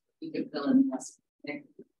guess you could fill in this. It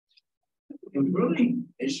really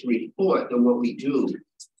is a report of what we do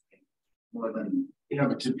more than.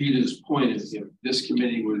 But to Peter's point is, if this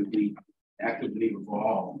committee would be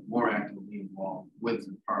more actively involved with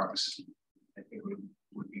the parks, I think it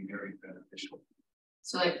would be very beneficial.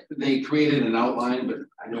 So they created an outline, but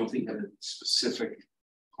I don't think had a specific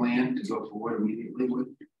plan to go forward immediately with.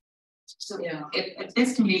 So if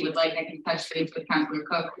this committee would like, I can touch base with Councillor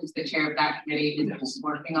Cook, who's the chair of that committee, who's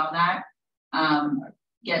working on that.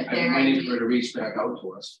 Get there. I need her to reach back out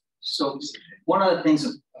to us. So one of the things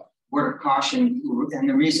of word of caution, and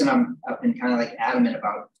the reason I've been kind of like adamant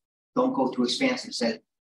about don't go too expansive, said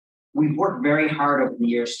we've worked very hard over the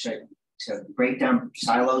years to break down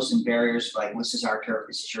silos and barriers, like this is our turf,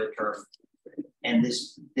 this is your turf. And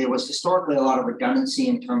there was historically a lot of redundancy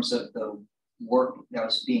in terms of the work that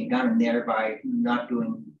was being done, and thereby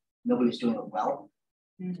nobody was doing it well.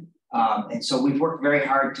 Mm-hmm. And so we've worked very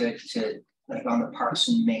hard to like on the parks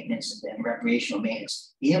and maintenance and recreational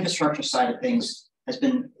maintenance. The infrastructure side of things has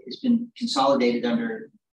been consolidated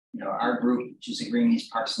under our group, which is the Greenery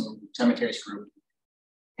Parks and Cemeteries group,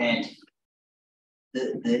 and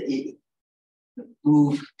the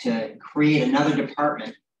move to create another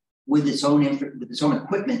department with its own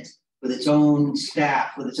equipment, with its own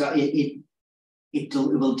staff, with its own, it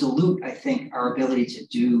will dilute, I think, our ability to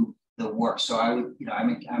do the work. So I would,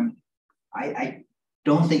 I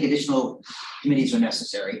don't think additional committees are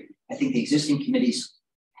necessary. I think the existing committees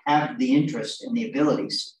have the interest and the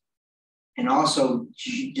abilities, and also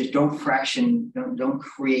just don't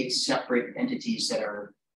create separate entities that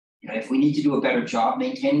are, if we need to do a better job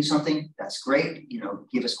maintaining something, that's great.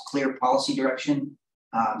 Give us clear policy direction,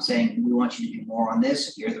 saying we want you to do more on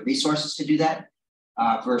this. Here are the resources to do that.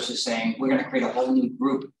 Versus saying we're going to create a whole new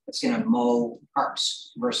group that's going to mow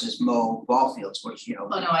parks versus mow ball fields, which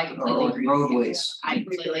I completely agree. Roadways. I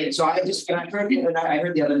completely. So I heard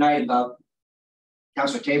the other night about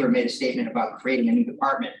Councilor Tabor made a statement about creating a new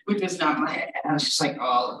department, which was not my. And I was just like,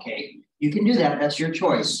 oh, okay, you can do that. That's your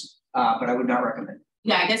choice, but I would not recommend it.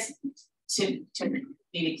 Yeah, I guess to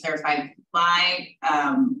maybe clarify, my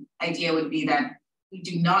idea would be that we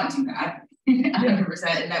do not do that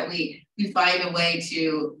 100%, and that we find a way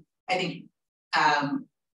to, I think, I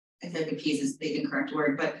feel like appease is the incorrect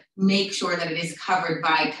word, but make sure that it is covered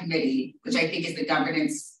by committee, which I think is the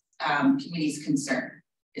governance committee's concern,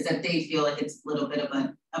 is that they feel like it's a little bit of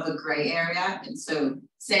a gray area. And so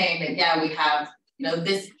saying that, yeah, we have,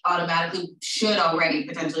 this automatically should already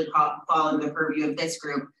potentially fall into the purview of this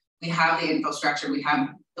group. We have the infrastructure, we have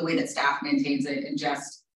the way that staff maintains it, and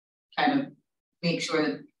just kind of make sure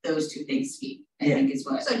that those two things speak. I think is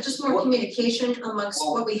what. So just more communication amongst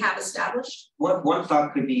what we have established. One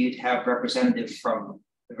thought could be you'd have representatives from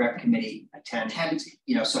the rep committee attend.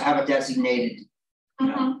 So have a designated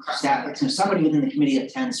staff. So somebody within the committee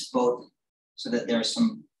attends both, so that there's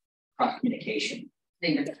some cross communication. I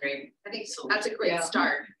think that's great. I think so. That's a great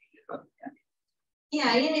start.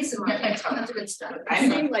 Yeah, you need some more. That's a good start. I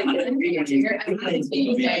seem like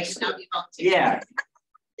Yeah.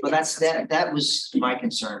 Well, that was my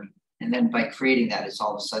concern. And then by creating that, it's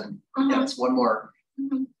all of a sudden, that's one more.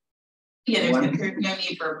 Yeah, there's no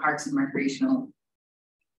need for parks and recreational.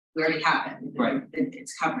 We already have it. Right.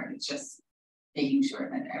 It's covered. It's just making sure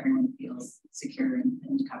that everyone feels secure and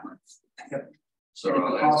covered. Yep. So if the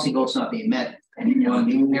policy goal's not being met, and you know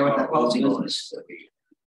what that policy goal is.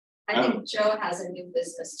 I think Joe has a new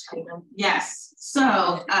business title. Yes. So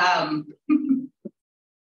I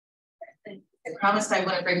promised I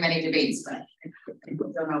wouldn't bring many debates, but I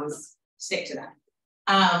don't always stick to that.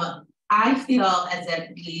 I feel as if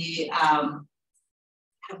we have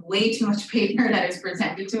way too much paper that is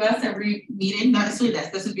presented to us every meeting. Not necessarily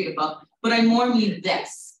this is beautiful, but I more mean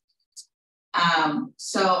this.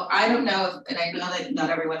 So I don't know if, and I know that not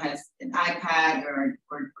everyone has an iPad or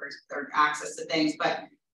access to things, but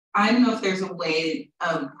I don't know if there's a way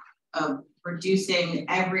of reducing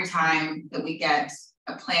every time that we get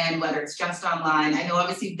a plan, whether it's just online. I know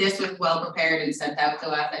obviously this was well prepared and sent out to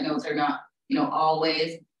us. I know they're not,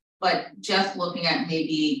 always, but just looking at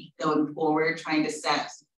maybe going forward, trying to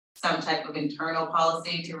set some type of internal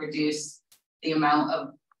policy to reduce the amount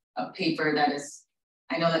of paper that is.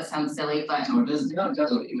 I know that sounds silly, but no, it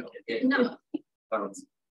doesn't. No.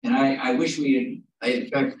 And I wish we had. In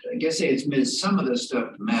fact, I guess I admitted some of this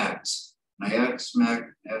stuff to Max. I asked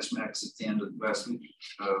Max at the end of the last week,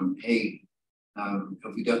 hey,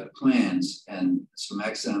 have we got the plans? And so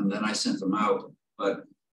Max sent them, then I sent them out. But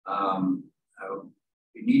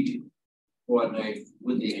we need to coordinate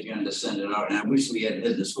with the agenda, send it out. And I wish we had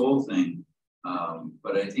this whole thing.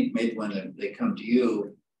 But I think maybe when they come to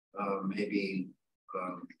you, maybe.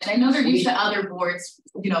 And I know they're used to other boards,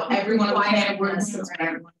 everyone of the boards and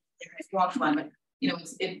everyone wants one, but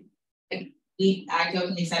I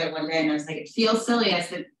jokingly said it one day and I was like, it feels silly as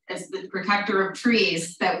the protector of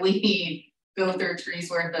trees that we go through trees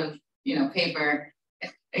worth of paper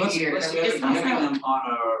a year. Let's having them on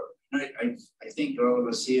our, I think all of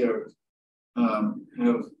us here have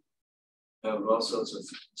all sorts of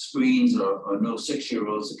screens or no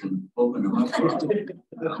 6-year-olds that can open them up.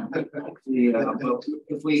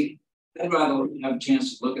 I'd rather have a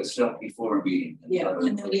chance to look at stuff before a meeting. Yeah,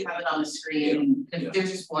 and then we have it on the screen. Yeah.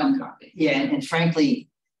 There's just one copy. Yeah, and frankly,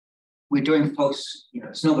 we're doing posts,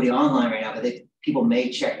 it's nobody online right now, but people may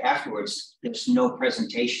check afterwards. There's no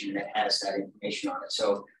presentation that has that information on it.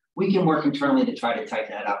 So we can work internally to try to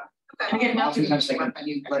tighten that up. Okay. Like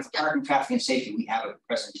park and traffic and safety, we have a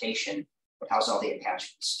presentation that has all the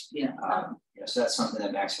attachments. Yeah. So that's something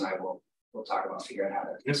that Max and I will talk about, figure out how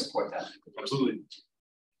to support that. Absolutely.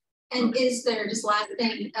 And is there, just last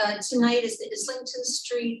thing, tonight is Islington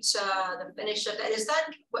Street, the finish of that, is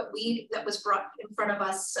that that was brought in front of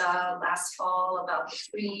us last fall about the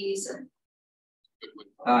trees and?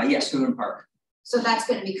 Yes, Goodwin Park. So that's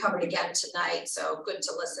going to be covered again tonight, so good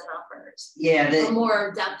to listen up for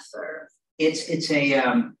more depth or. It's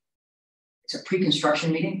a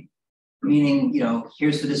pre-construction meeting, meaning,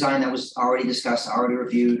 here's the design that was already discussed, already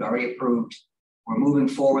reviewed, already approved. We're moving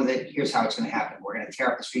forward with it. Here's how it's going to happen. We're going to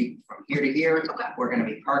tear up the street from here to here. Okay. We're going to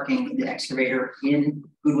be parking the excavator in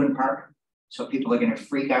Goodwin Park. So people are going to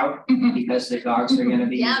freak out because the dogs are going to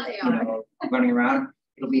be running around.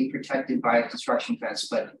 It'll be protected by a construction fence,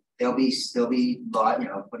 but they'll be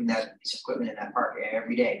putting that piece of equipment in that park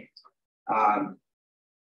every day.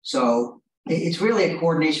 So it's really a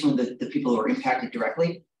coordination with the people who are impacted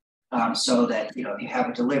directly. So that, if you have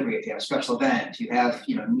a delivery, if you have a special event, if you have,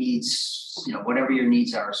 needs, whatever your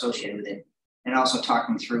needs are associated with it, and also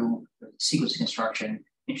talking through the sequence of construction,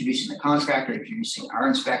 introducing the contractor, introducing our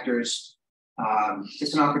inspectors.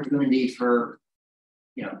 It's an opportunity for,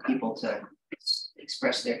 people to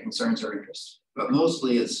express their concerns or interests. But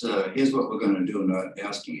mostly it's, here's what we're going to do, not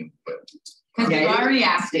asking you, but. Because we've already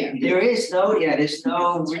asked you. There's no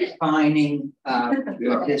refining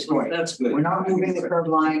at this point. That's good. We're not moving the curb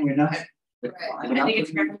line. We're not. Right. I think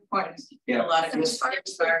it's very important. Yeah. A lot of this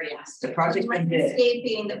already asked. The project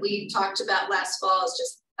landscaping that we talked about last fall is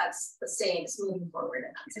just that's the same. It's moving forward.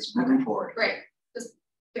 It's moving forward. Great. Just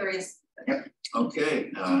curious. Yep.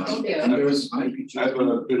 Okay. Thank you. I have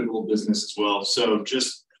a bit of a business as well. So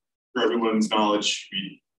just for everyone's knowledge,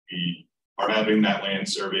 we are having that land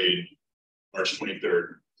surveyed March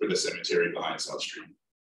 23rd for the cemetery behind South Street.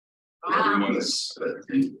 Everyone's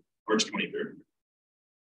March 23rd.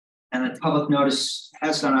 And the public notice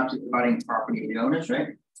has gone out to providing property to the owners,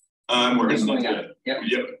 right? We're going to Yep.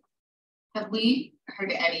 Yep. Have we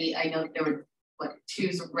heard any? I know there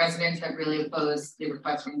two residents that really opposed the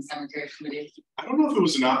request from the cemetery committee? I don't know if it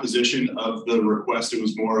was an opposition of the request. It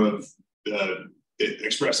was more of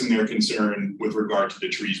expressing their concern with regard to the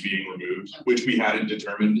trees being removed, which we hadn't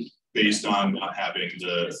determined based on not having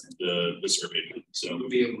the survey. So we'll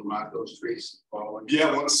be able to mark those trees following.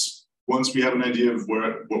 Yeah, once we have an idea of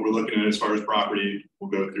what we're looking at as far as property,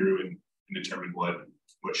 we'll go through and determine what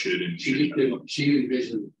should and shouldn't. She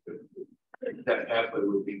envisioned that pathway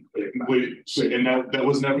would be clear. And that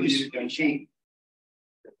was never the intention.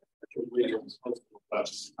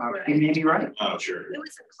 You may be right. Oh, sure. There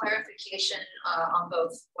was a clarification on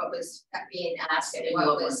both what was being asked and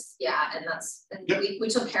what was, and that's, and we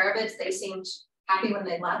took care of it. They seemed happy when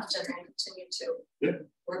they left and then continued to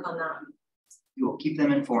work on that. You will keep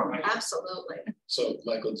them informed. Right? Absolutely. So,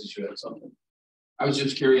 Michael, did you have something? I was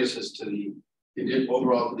just curious as to the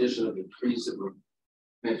overall condition of the trees that were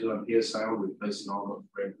planted on PSI when replacing all those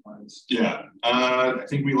red pines. Yeah, I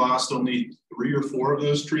think we lost only 3 or 4 of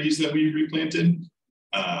those trees that we replanted,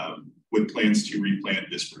 with plans to replant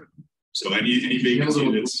this spring. So any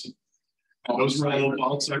vacancy that's those were all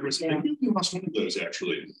wild cypress. I think we lost one of those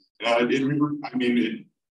actually.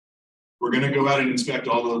 We're going to go out and inspect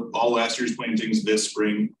all last year's plantings this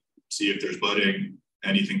spring, see if there's budding,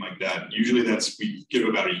 anything like that. Usually we give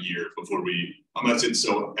about a year before unless it's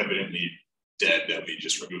so evidently dead that we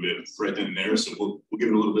just remove it right then and there. So we'll give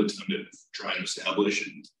it a little bit of time to try and establish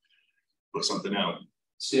and put something out.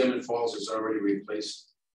 Salmon Falls has already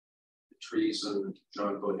replaced the trees on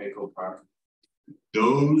John Bohanco Park.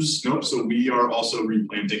 Those, nope. So we are also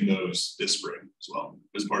replanting those this spring as well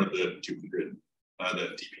as part of the 200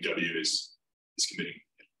 that DPW is committing.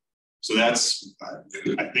 So that's,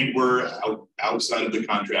 I think we're outside of the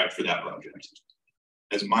contract for that project.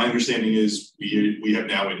 As my understanding is, we have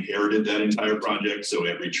now inherited that entire project. So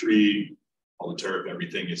every tree, all the turf,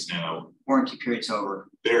 everything is now. Warranty period's over.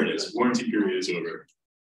 There it is. Warranty period is over.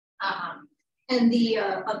 And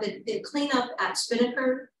the cleanup at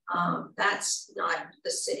Spinnaker, that's not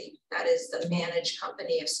the city. That is the managed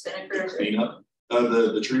company of Spinnaker. Cleanup,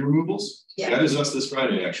 the tree removals. Yeah, that is us this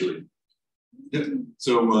Friday actually. Yep.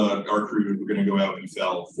 So our crew, we're going to go out and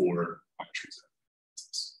fell for pine trees.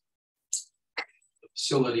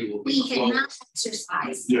 Facility will be we cannot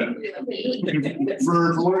exercise. Yeah.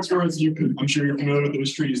 for what it's worth, I'm sure you're familiar with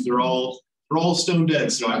those trees. They're all stone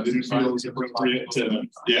dead, so I didn't feel it was appropriate to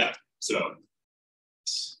so.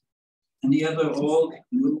 Any other old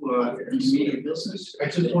new intermediate business? I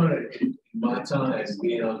just wanted in my time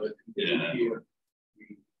being on the here,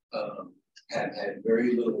 we had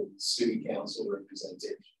very little city council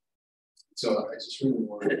representation. So I just really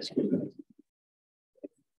wanted to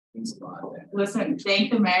listen,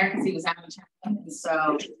 thank the mayor because he was out of town, and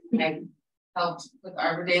so I helped with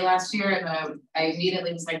Arbor Day last year, and I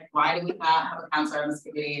immediately was like, why do we not have a councilor on this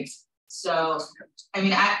committee? So I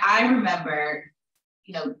mean, I remember,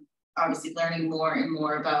 obviously learning more and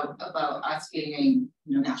more about us being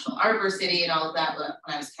a National Arbor City and all of that, but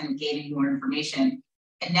when I was kind of gaining more information.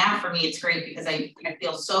 And now for me, it's great because I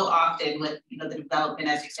feel so often with the development,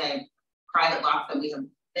 as you say, private lots that we have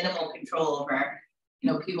minimal control over.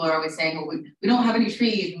 People are always saying, well, we don't have any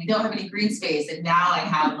trees, we don't have any green space, and now I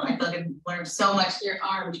feel like I've learned so much. You're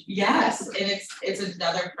armed. Yes, and it's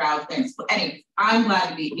another proud thing. So anyway, I'm glad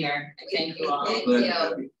to be here. Thank you all. Thank you.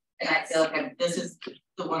 And I feel like this is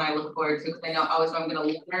the one I look forward to because I know always I'm going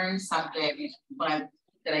to learn something that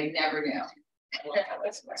I never knew.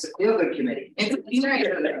 It's a feel good committee. It's a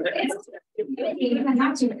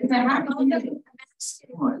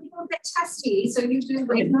bit testy, so you do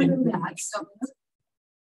wait on that. So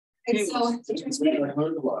it's so interesting. I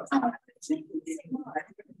learned a lot.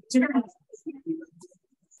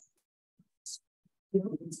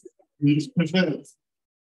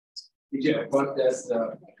 Yeah, but that's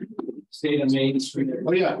the state of Maine Street.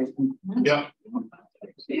 Oh yeah, yeah.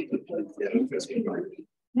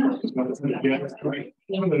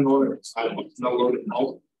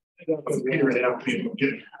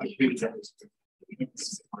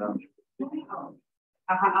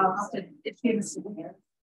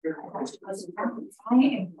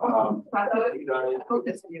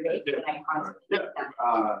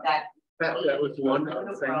 That was one.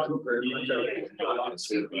 Thank you very much.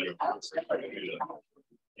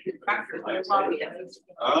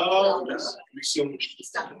 Oh,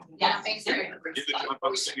 yeah, thanks. Now I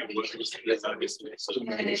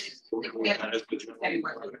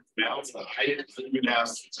didn't even have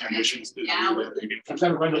ambitions to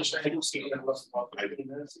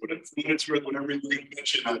it's worth whatever you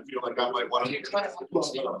mention. I feel like I might want to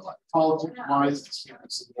politics wise.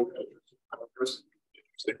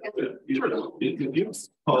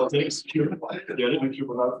 Politics.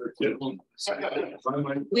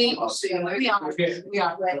 We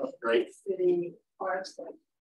are. Great. City parks that